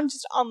loop? Sound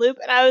just on loop,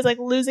 and I was like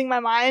losing my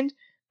mind.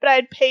 But I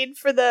had paid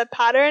for the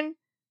pattern,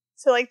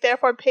 so like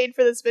therefore paid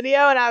for this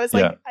video, and I was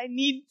like, I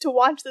need to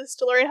watch this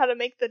to learn how to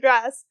make the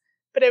dress.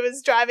 But it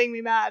was driving me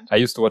mad. I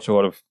used to watch a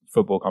lot of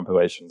football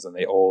compilations, and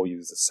they all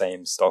use the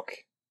same stock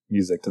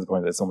music to the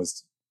point that it's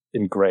almost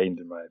ingrained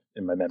in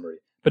my memory.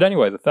 But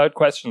anyway, the third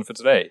question for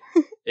today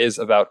is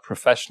about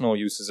professional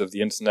uses of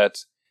the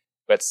internet,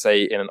 let's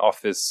say in an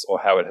office,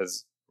 or how it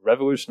has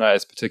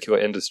revolutionized particular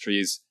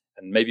industries,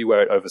 and maybe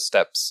where it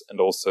oversteps, and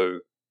also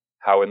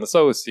how in the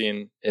solo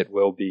scene it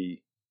will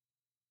be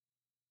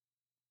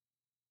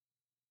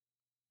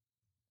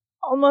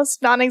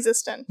almost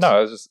non-existent.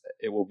 No,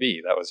 it will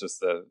be. That was just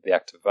the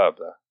active verb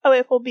there. Oh,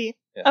 it will be.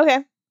 Yeah. Okay,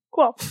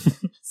 cool.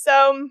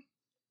 So,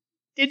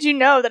 did you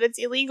know that it's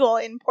illegal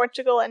in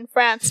Portugal and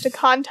France to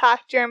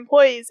contact your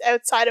employees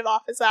outside of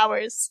office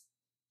hours?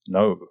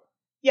 No.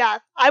 Yeah,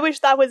 I wish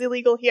that was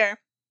illegal here.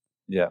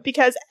 Yeah.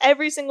 Because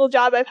every single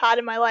job I've had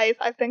in my life,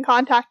 I've been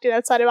contacted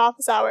outside of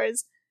office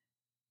hours.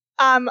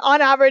 On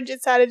average,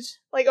 it said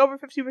like over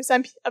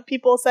 50% of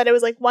people said it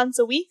was like once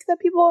a week that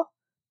people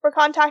were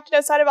contacted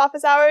outside of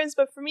office hours,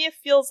 but for me it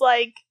feels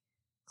like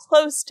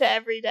close to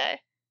every day.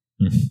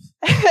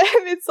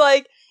 It's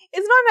like,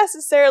 it's not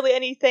necessarily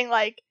anything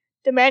like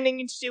demanding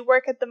you to do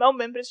work at the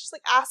moment, but it's just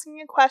like asking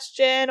a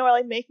question or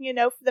like making a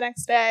note for the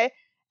next day.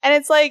 And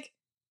it's like,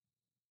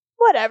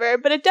 whatever,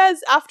 but it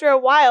does, after a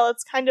while,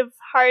 it's kind of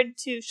hard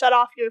to shut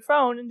off your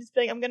phone and just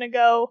be like, I'm gonna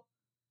go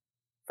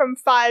from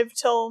 5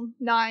 till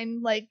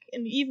 9, like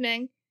in the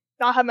evening,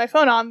 not have my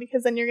phone on,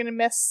 because then you're gonna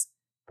miss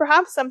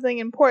perhaps something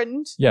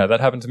important. Yeah, that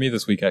happened to me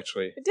this week,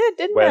 actually. It did,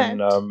 didn't it?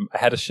 When I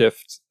had a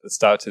shift that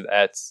started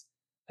at,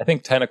 I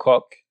think, 10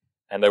 o'clock,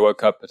 and I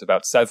woke up at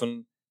about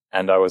 7,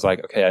 and I was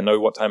like, okay, I know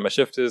what time my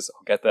shift is.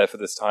 I'll get there for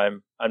this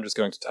time. I'm just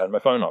going to turn my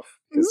phone off,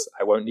 because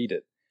I won't need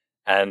it.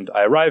 And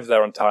I arrived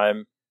there on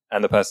time,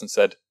 and the person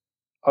said,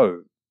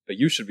 oh, but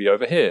you should be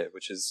over here,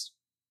 which is,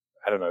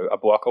 I don't know, a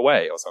block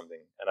away or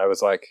something. And I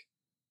was like,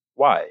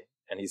 why?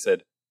 And he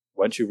said,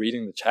 weren't you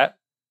reading the chat?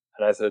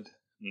 And I said,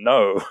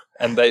 no.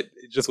 And they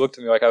just looked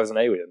at me like I was an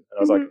alien. And I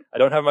was like, I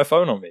don't have my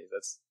phone on me.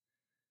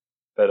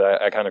 But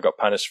I kind of got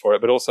punished for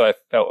it. But also I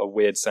felt a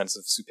weird sense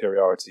of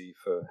superiority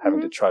for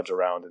having to trudge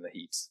around in the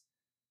heat.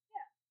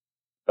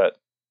 But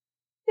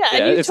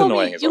and you it's told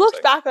annoying. Me, you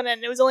looked back on it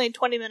and it was only a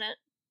 20-minute.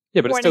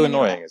 Yeah, but it's still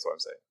annoying is what I'm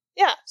saying.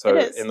 Yeah, so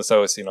it is. In the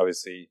Solacene,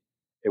 obviously,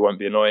 it won't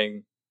be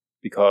annoying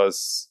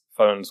because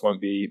phones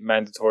won't be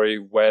mandatory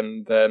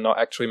when they're not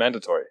actually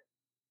mandatory.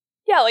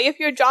 Yeah, like if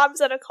your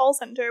job's at a call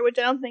center, which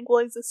I don't think will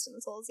exist in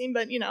the Solacene,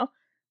 but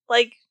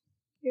like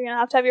you're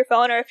going to have your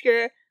phone, or if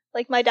you're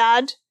like my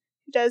dad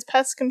who does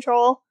pest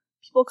control,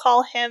 people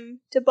call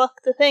him to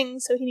book the thing,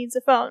 so he needs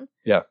a phone.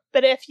 Yeah.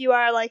 But if you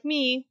are like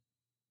me,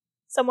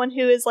 someone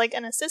who is like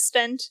an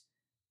assistant,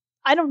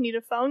 I don't need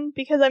a phone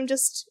because I'm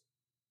just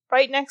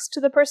right next to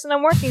the person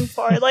I'm working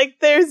for. Like,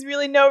 there's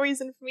really no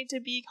reason for me to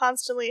be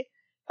constantly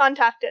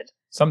contacted.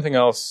 Something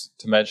else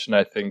to mention,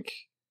 I think,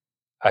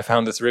 I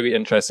found this really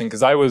interesting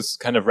because I was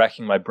kind of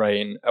racking my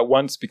brain at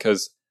once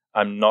because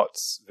I'm not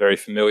very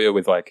familiar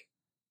with like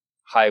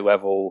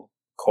high-level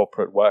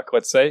corporate work,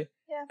 let's say.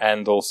 Yeah.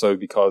 And also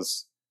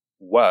because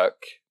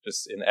work,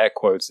 just in air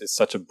quotes, is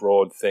such a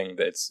broad thing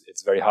that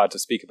it's very hard to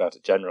speak about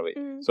it generally.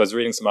 So I was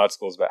reading some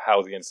articles about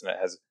how the internet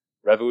has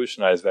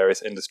revolutionized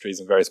various industries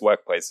and various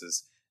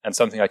workplaces. And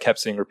something I kept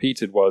seeing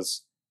repeated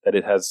was that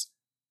it has,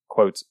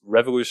 quote,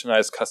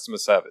 revolutionized customer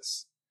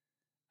service.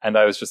 And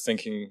I was just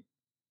thinking,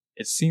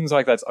 it seems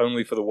like that's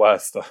only for the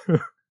worst, though.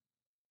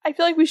 I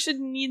feel like we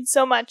shouldn't need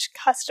so much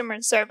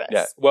customer service.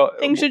 Yeah, well,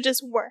 things should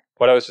just work.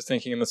 What I was just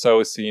thinking in the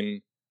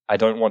Solacene, I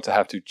don't want to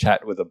have to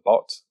chat with a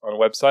bot on a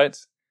website.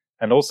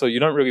 And also, you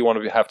don't really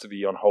want to have to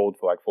be on hold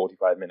for like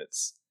 45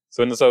 minutes.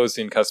 So in the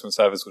Solacene, customer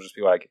service will just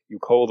be like, you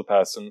call the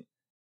person,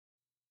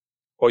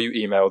 or you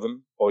email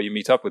them, or you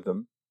meet up with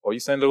them, or you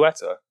send a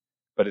letter.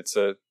 But it's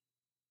a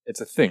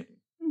thing.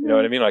 You know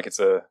what I mean? Like it's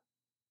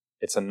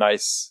a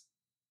nice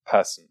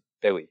person,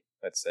 Billy,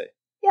 let's say.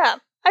 Yeah.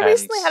 I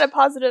recently had a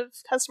positive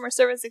customer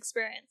service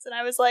experience, and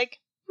I was like,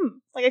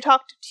 like I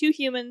talked to two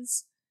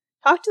humans,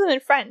 talked to them in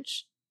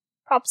French.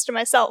 Props to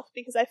myself,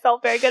 because I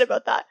felt very good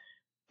about that.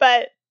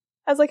 But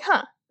I was like,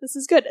 this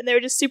is good. And they were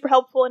just super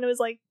helpful, and it was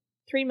like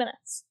 3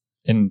 minutes.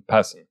 In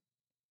person.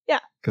 Yeah.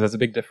 Because there's a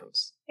big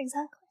difference.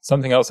 Exactly.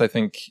 Something else I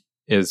think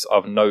is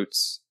of note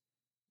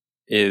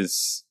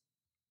is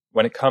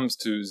when it comes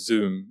to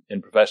Zoom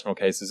in professional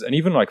cases, and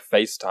even like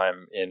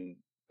FaceTime in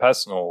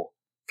personal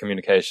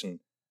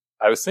communication,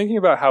 I was thinking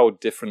about how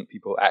different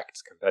people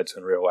act compared to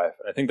in real life.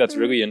 And I think that's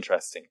really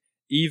interesting.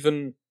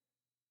 Even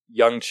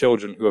young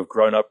children who have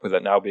grown up with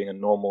it now being a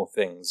normal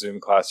thing, Zoom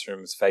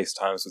classrooms,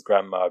 FaceTimes with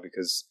grandma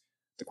because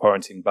the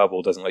quarantine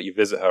bubble doesn't let you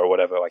visit her or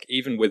whatever, like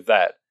even with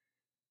that,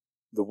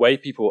 the way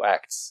people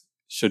act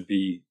should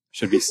be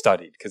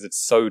studied because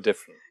it's so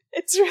different.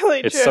 It's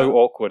really It's true. so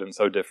awkward and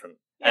so different.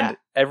 Yeah. And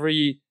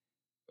every,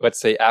 let's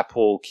say,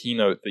 Apple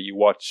keynote that you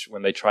watch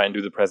when they try and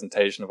do the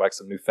presentation of like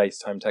some new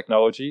FaceTime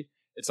technology,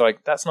 it's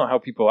like, that's not how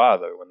people are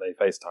though when they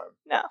FaceTime.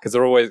 No.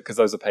 Because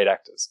those are paid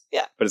actors.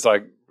 Yeah. But it's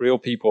like real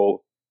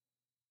people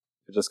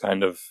are just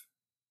kind of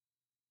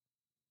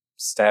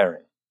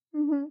staring.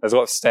 There's a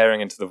lot of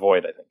staring into the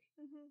void, I think.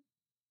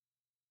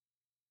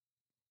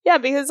 Yeah,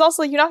 because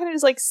also you're not going to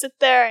just like sit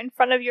there in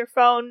front of your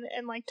phone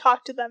and like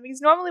talk to them. Because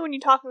normally when you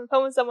talk on the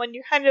phone with someone,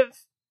 you're kind of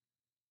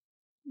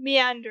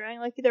meandering,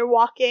 like either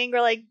walking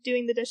or like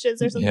doing the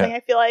dishes or something,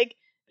 I feel like.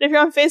 But if you're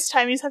on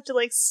FaceTime, you just have to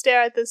like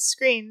stare at this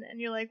screen and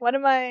you're like, what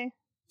am I?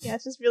 Yeah,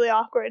 it's just really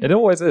awkward. It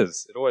always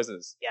is. It always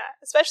is. Yeah,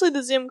 especially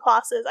the Zoom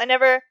classes. I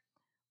never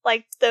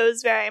liked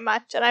those very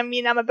much. And I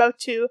mean, I'm about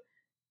to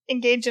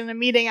engage in a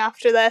meeting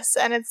after this,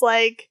 and it's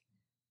like,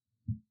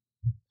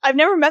 I've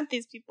never met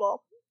these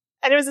people.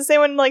 And it was the same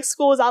when like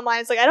school was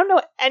online. It's like, I don't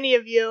know any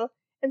of you.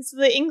 And so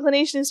the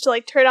inclination is to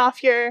like turn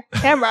off your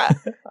camera.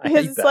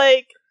 Because it's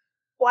like,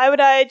 why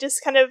would I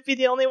just kind of be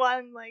the only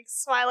one like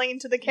smiling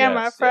into the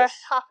camera for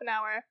half an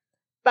hour?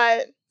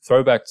 But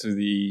throwback to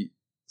the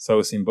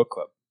Solacene Book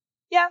Club.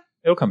 Yeah.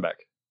 It'll come back.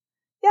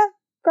 Yeah,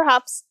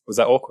 perhaps. Was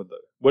that awkward though?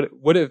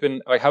 Would it have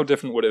been, like, how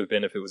different would it have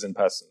been if it was in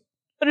person?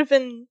 Would have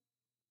been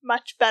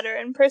much better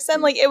in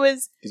person. Like, it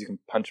was... Because you can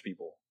punch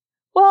people.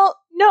 Well,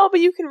 no,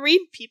 but you can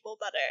read people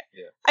better.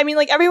 Yeah. I mean,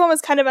 like, everyone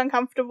was kind of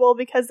uncomfortable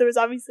because there was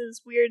obviously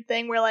this weird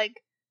thing where,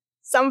 like,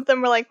 some of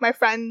them were, like, my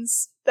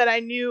friends that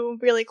I knew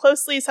really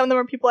closely. Some of them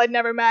were people I'd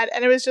never met.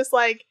 And it was just,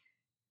 like,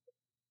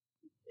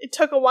 it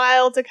took a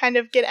while to kind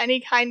of get any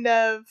kind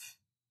of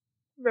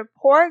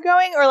rapport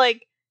going or,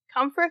 like,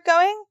 comfort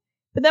going.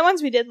 But then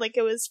once we did, like,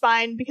 it was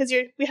fine because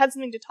we had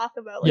something to talk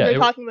about. Like, we were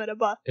talking about a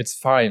book. It's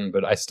fine,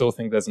 but I still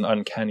think there's an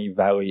uncanny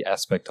valley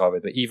aspect of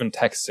it that even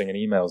texting and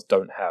emails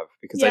don't have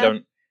because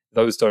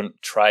those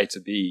don't try to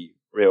be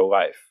real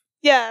life.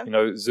 Yeah. You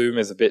know, Zoom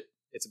is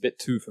it's a bit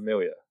too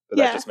familiar, but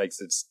that just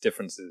makes its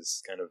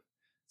differences kind of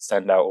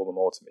stand out all the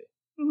more to me.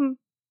 Mm-hmm.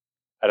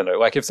 I don't know.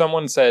 Like, if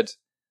someone said,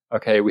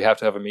 okay, we have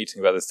to have a meeting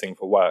about this thing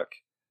for work,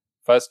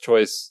 first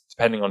choice,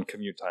 depending on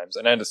commute times,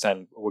 and I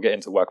understand, we'll get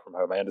into work from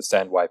home, I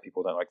understand why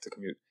people don't like to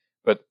commute,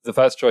 but the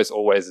first choice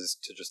always is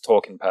to just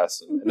talk in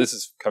person. Mm-hmm. And this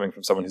is coming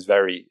from someone who's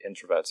very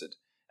introverted.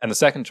 And the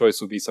second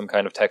choice would be some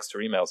kind of text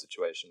or email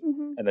situation.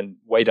 Mm-hmm. And then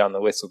way down the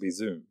list will be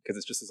Zoom, because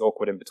it's just this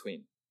awkward in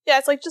between. Yeah,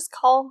 it's like, just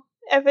call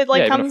if it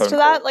comes to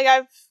that.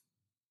 Call.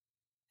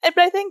 But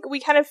I think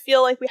we kind of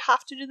feel like we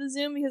have to do the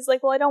Zoom because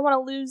I don't want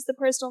to lose the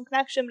personal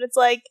connection. But it's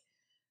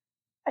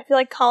I feel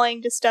like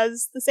calling just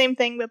does the same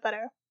thing, but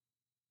better.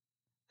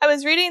 I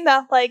was reading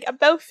that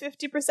about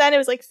 50%, it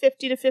was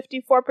 50 to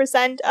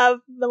 54% of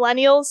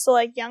millennials, so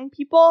young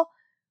people,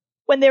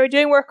 when they were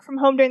doing work from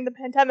home during the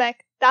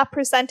pandemic, that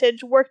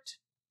percentage worked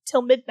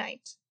till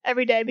midnight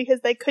every day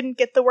because they couldn't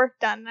get the work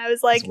done. And I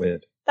was like,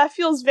 weird. That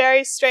feels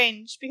very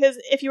strange because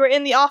if you were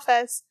in the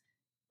office,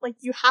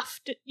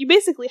 you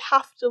basically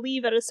have to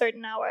leave at a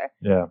certain hour.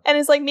 Yeah. And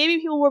it's maybe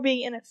people were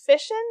being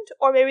inefficient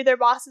or maybe their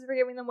bosses were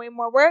giving them way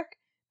more work.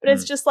 But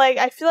it's just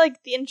I feel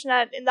like the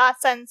internet in that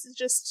sense is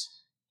just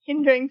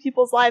hindering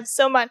people's lives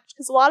so much.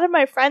 Because a lot of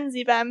my friends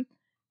even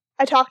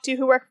I talk to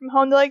who work from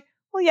home, they're like,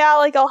 well, yeah,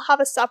 I'll have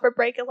a supper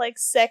break at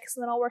 6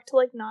 and then I'll work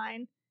till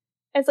 9.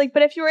 And it's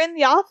but if you were in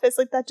the office,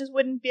 that just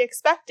wouldn't be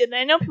expected. And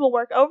I know people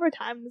work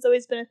overtime. There's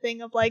always been a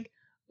thing of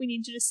we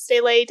need you to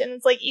stay late, and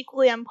it's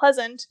equally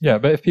unpleasant. Yeah,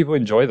 but if people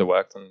enjoy the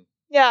work, then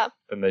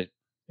then they,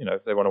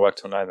 if they want to work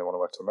till 9, they want to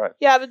work till 9.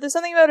 Yeah, but there's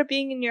something about it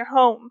being in your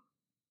home,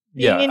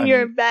 being in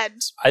your bed.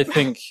 I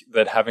think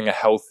that having a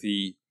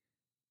healthy,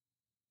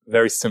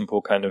 very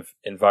simple kind of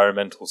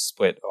environmental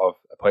split of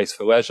a place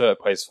for leisure, a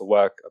place for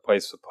work, a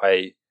place for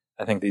play,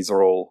 I think these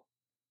are all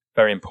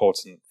very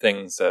important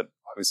things that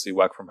obviously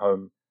work from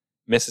home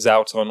misses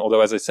out on.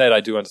 Although, as I said, I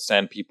do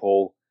understand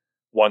people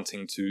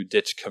wanting to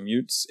ditch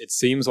commutes. It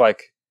seems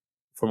like,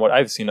 from what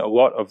I've seen, a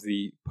lot of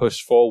the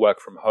push for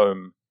work from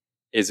home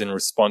is in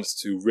response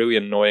to really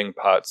annoying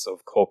parts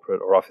of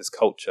corporate or office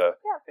culture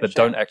that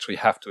don't actually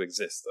have to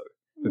exist, though.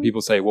 Mm-hmm. But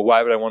people say, well,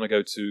 why would I want to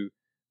go to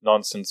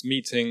nonsense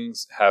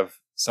meetings?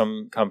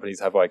 Some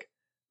companies have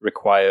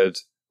required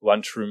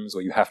lunchrooms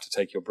where you have to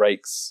take your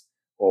breaks,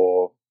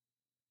 or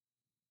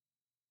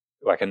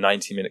a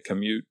 90-minute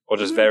commute, or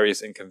just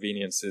various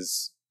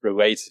inconveniences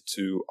related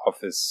to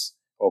office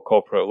or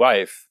corporate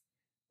life,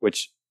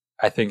 which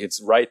I think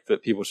it's right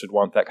that people should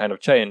want that kind of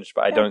change,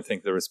 but I don't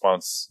think the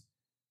response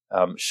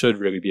should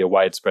really be a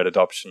widespread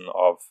adoption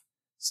of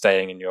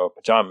staying in your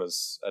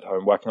pajamas at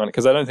home working on it,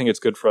 because I don't think it's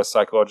good for us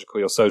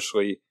psychologically or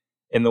socially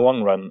in the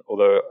long run,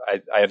 although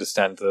I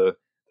understand the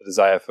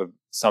desire for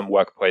some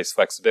workplace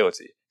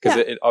flexibility. Because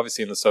it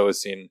obviously in the solo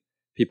scene,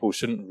 people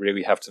shouldn't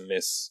really have to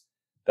miss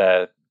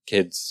their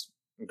kids'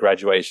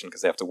 graduation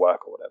because they have to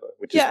work or whatever,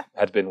 which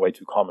had been way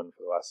too common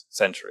for the last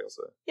century or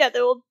so. Yeah,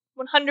 there will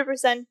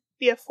 100%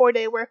 be a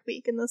 4-day work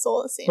week in the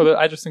solo scene. Well,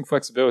 I just think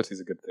flexibility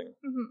is a good thing.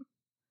 Mm-hmm.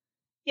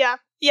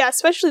 Yeah,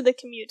 especially the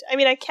commute. I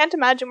mean, I can't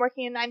imagine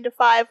working a 9 to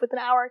 5 with an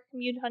hour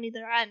commute on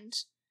either end.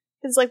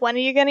 It's when are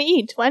you going to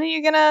eat? When are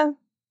you going to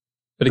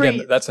But breathe?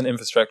 Again, that's an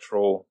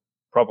infrastructural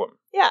problem.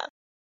 Yeah.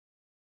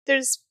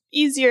 There's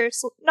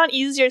not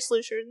easier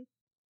solutions,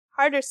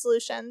 harder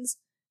solutions,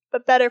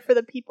 but better for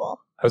the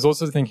people. I was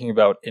also thinking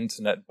about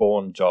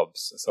internet-born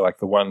jobs, so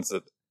the ones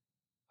that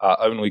are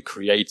only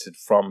created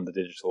from the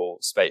digital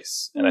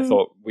space. And I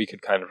thought we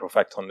could kind of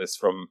reflect on this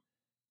from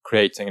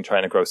creating and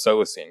trying to grow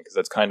Solacene, because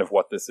that's kind of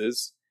what this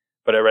is.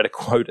 But I read a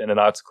quote in an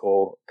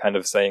article kind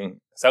of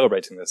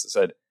celebrating this. It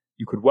said,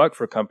 you could work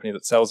for a company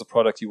that sells a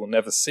product you will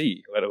never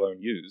see, let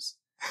alone use.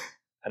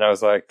 And I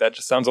was like, that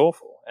just sounds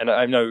awful. And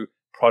I know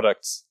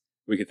products,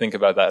 we could think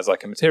about that as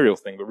a material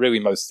thing, but really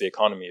most of the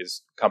economy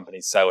is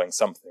companies selling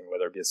something,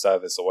 whether it be a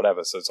service or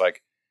whatever. So it's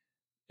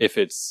if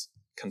it's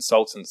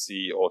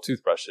consultancy or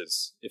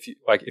toothbrushes, if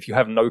you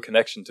have no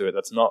connection to it,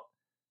 it's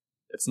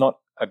not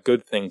a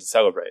good thing to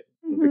celebrate.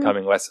 Mm-hmm.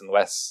 Becoming less and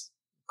less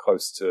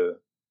close to,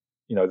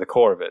 the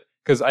core of it.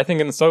 Because I think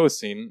in the solo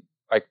scene,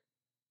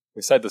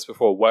 we've said this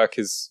before, work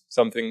is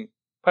something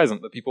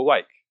pleasant that people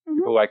like. Mm-hmm.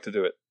 People like to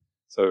do it.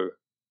 So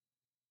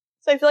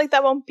I feel like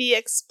that won't be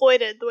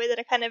exploited the way that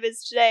it kind of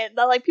is today.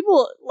 That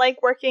people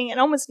like working and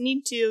almost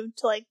need to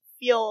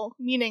feel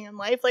meaning in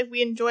life.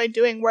 We enjoy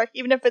doing work,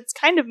 even if it's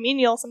kind of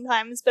menial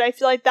sometimes. But I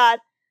feel like that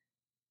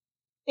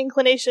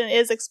inclination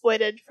is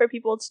exploited for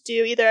people to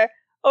do either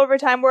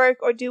overtime work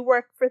or do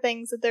work for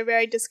things that they're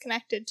very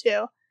disconnected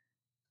to.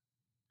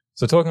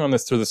 So talking on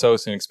this through the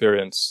Solacene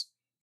experience,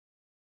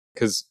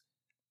 because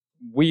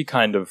we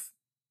kind of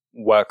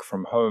work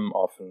from home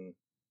often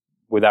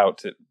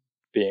without it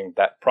being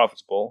that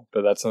profitable,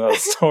 but that's another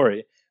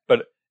story.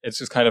 But it's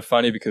just kind of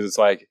funny because it's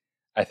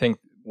I think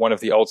one of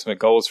the ultimate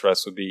goals for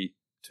us would be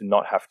to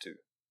not have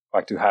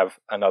to have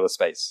another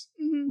space.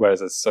 Mm-hmm. Whereas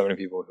there's so many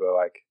people who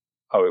are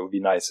oh, it would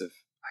be nice if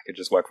I could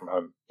just work from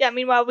home. Yeah,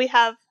 meanwhile we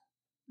have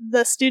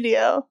the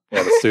studio.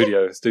 Yeah,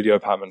 the studio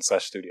apartment /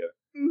 studio.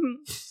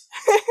 Mm-hmm.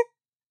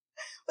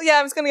 Well, yeah,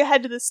 I'm just going to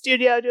head to the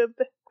studio, do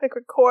a quick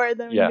record,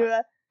 then we do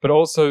a... But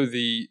also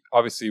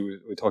obviously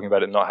we're talking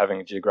about it not having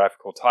a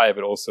geographical tie,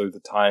 but also the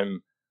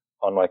time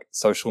on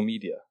social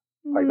media.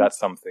 Mm-hmm. That's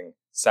something.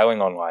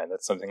 Selling online,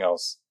 that's something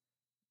else.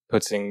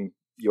 putting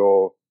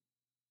your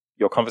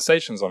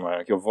conversations online,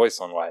 like your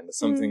voice online. There's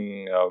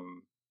something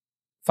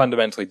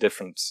fundamentally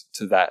different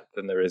to that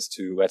than there is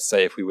to, let's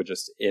say, if we were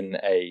just in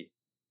a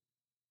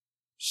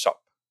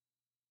shop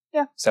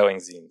selling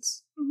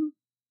zines. Mm-hmm.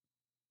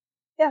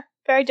 Yeah,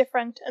 very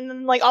different. And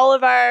then like all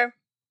of our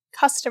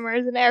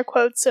customers, in air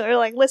quotes, or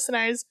like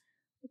listeners,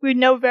 we'd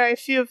know very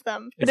few of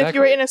them. But if you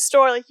were in a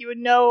store, like you would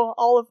know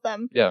all of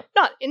them. Yeah.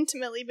 Not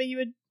intimately, but you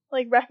would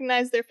like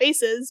recognize their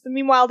faces. But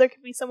meanwhile, there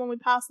could be someone we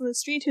pass on the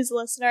street who's a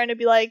listener, and it'd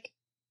be like,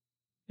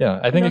 yeah,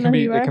 I think it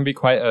can be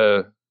quite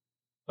a,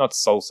 not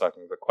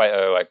soul-sucking, but quite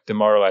a like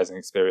demoralizing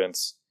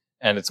experience.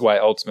 And it's why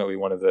ultimately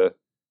one of the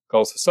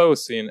goals for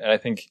Solacene, and I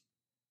think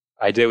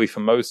ideally for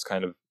most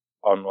kind of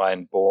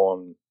online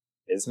born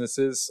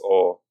businesses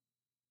or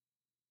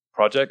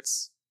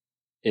projects,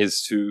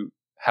 is to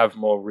have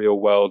more real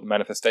world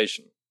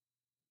manifestation,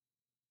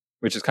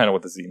 which is kind of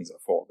what the zines are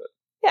for. But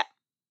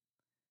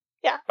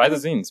yeah, buy the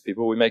zines,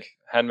 people. We make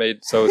handmade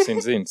Solacene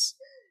zines.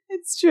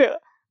 It's true.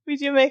 We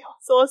do make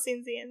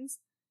Solacene zines.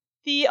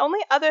 The only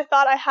other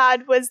thought I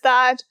had was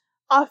that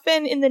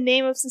often in the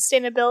name of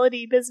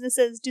sustainability,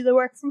 businesses do the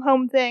work from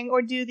home thing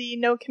or do the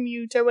no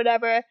commute or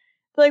whatever.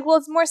 They're like, well,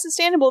 it's more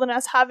sustainable than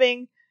us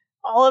having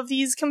all of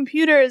these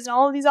computers and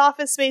all of these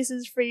office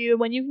spaces for you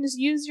when you can just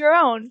use your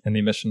own. And the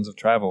emissions of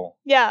travel.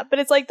 Yeah, but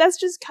it's like, that's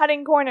just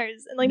cutting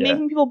corners and like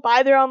making people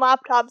buy their own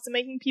laptops and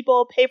making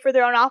people pay for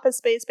their own office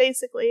space,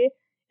 basically.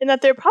 And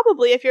that they're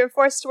probably, if you're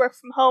forced to work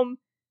from home,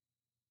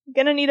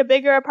 going to need a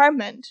bigger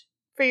apartment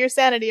for your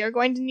sanity, or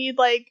going to need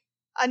like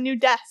a new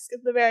desk at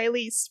the very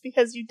least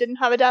because you didn't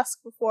have a desk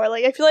before.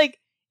 Like, I feel like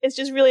it's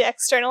just really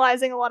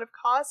externalizing a lot of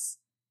costs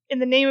in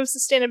the name of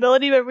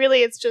sustainability, but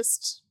really it's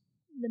just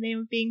in the name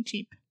of being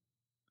cheap.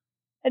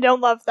 I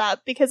don't love that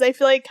because I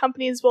feel like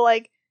companies will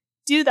like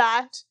do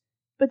that,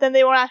 but then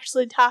they won't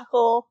actually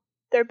tackle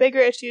their bigger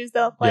issues.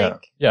 They'll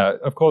like... Yeah,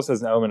 of course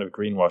there's an element of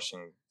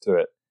greenwashing to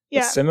it.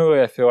 Yeah. But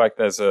similarly, I feel like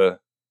there's an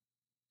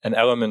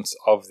element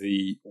of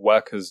the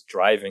workers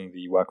driving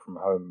the work from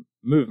home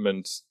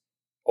movement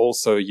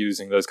also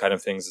using those kind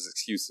of things as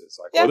excuses.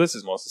 Like, well, this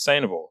is more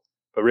sustainable.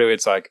 But really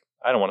it's like,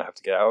 I don't want to have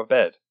to get out of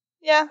bed.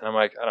 Yeah. And I'm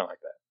like, I don't like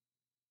that.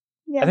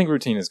 Yeah. I think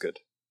routine is good.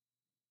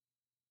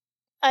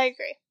 I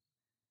agree.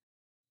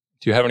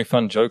 Do you have any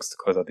fun jokes to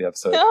close out the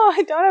episode? No,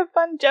 I don't have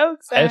fun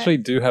jokes. I actually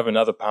do have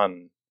another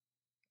pun.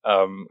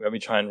 Let me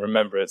try and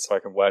remember it so I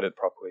can word it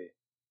properly.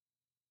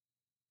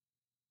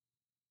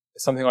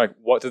 It's something like,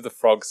 what did the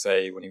frog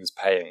say when he was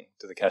paying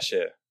to the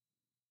cashier?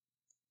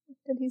 What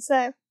did he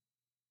say?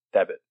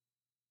 Debit.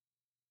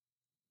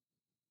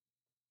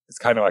 It's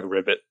kind of like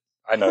ribbit.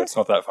 I know, it's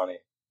not that funny.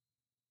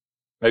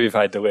 Maybe if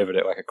I delivered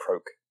it like a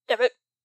croak. Debit.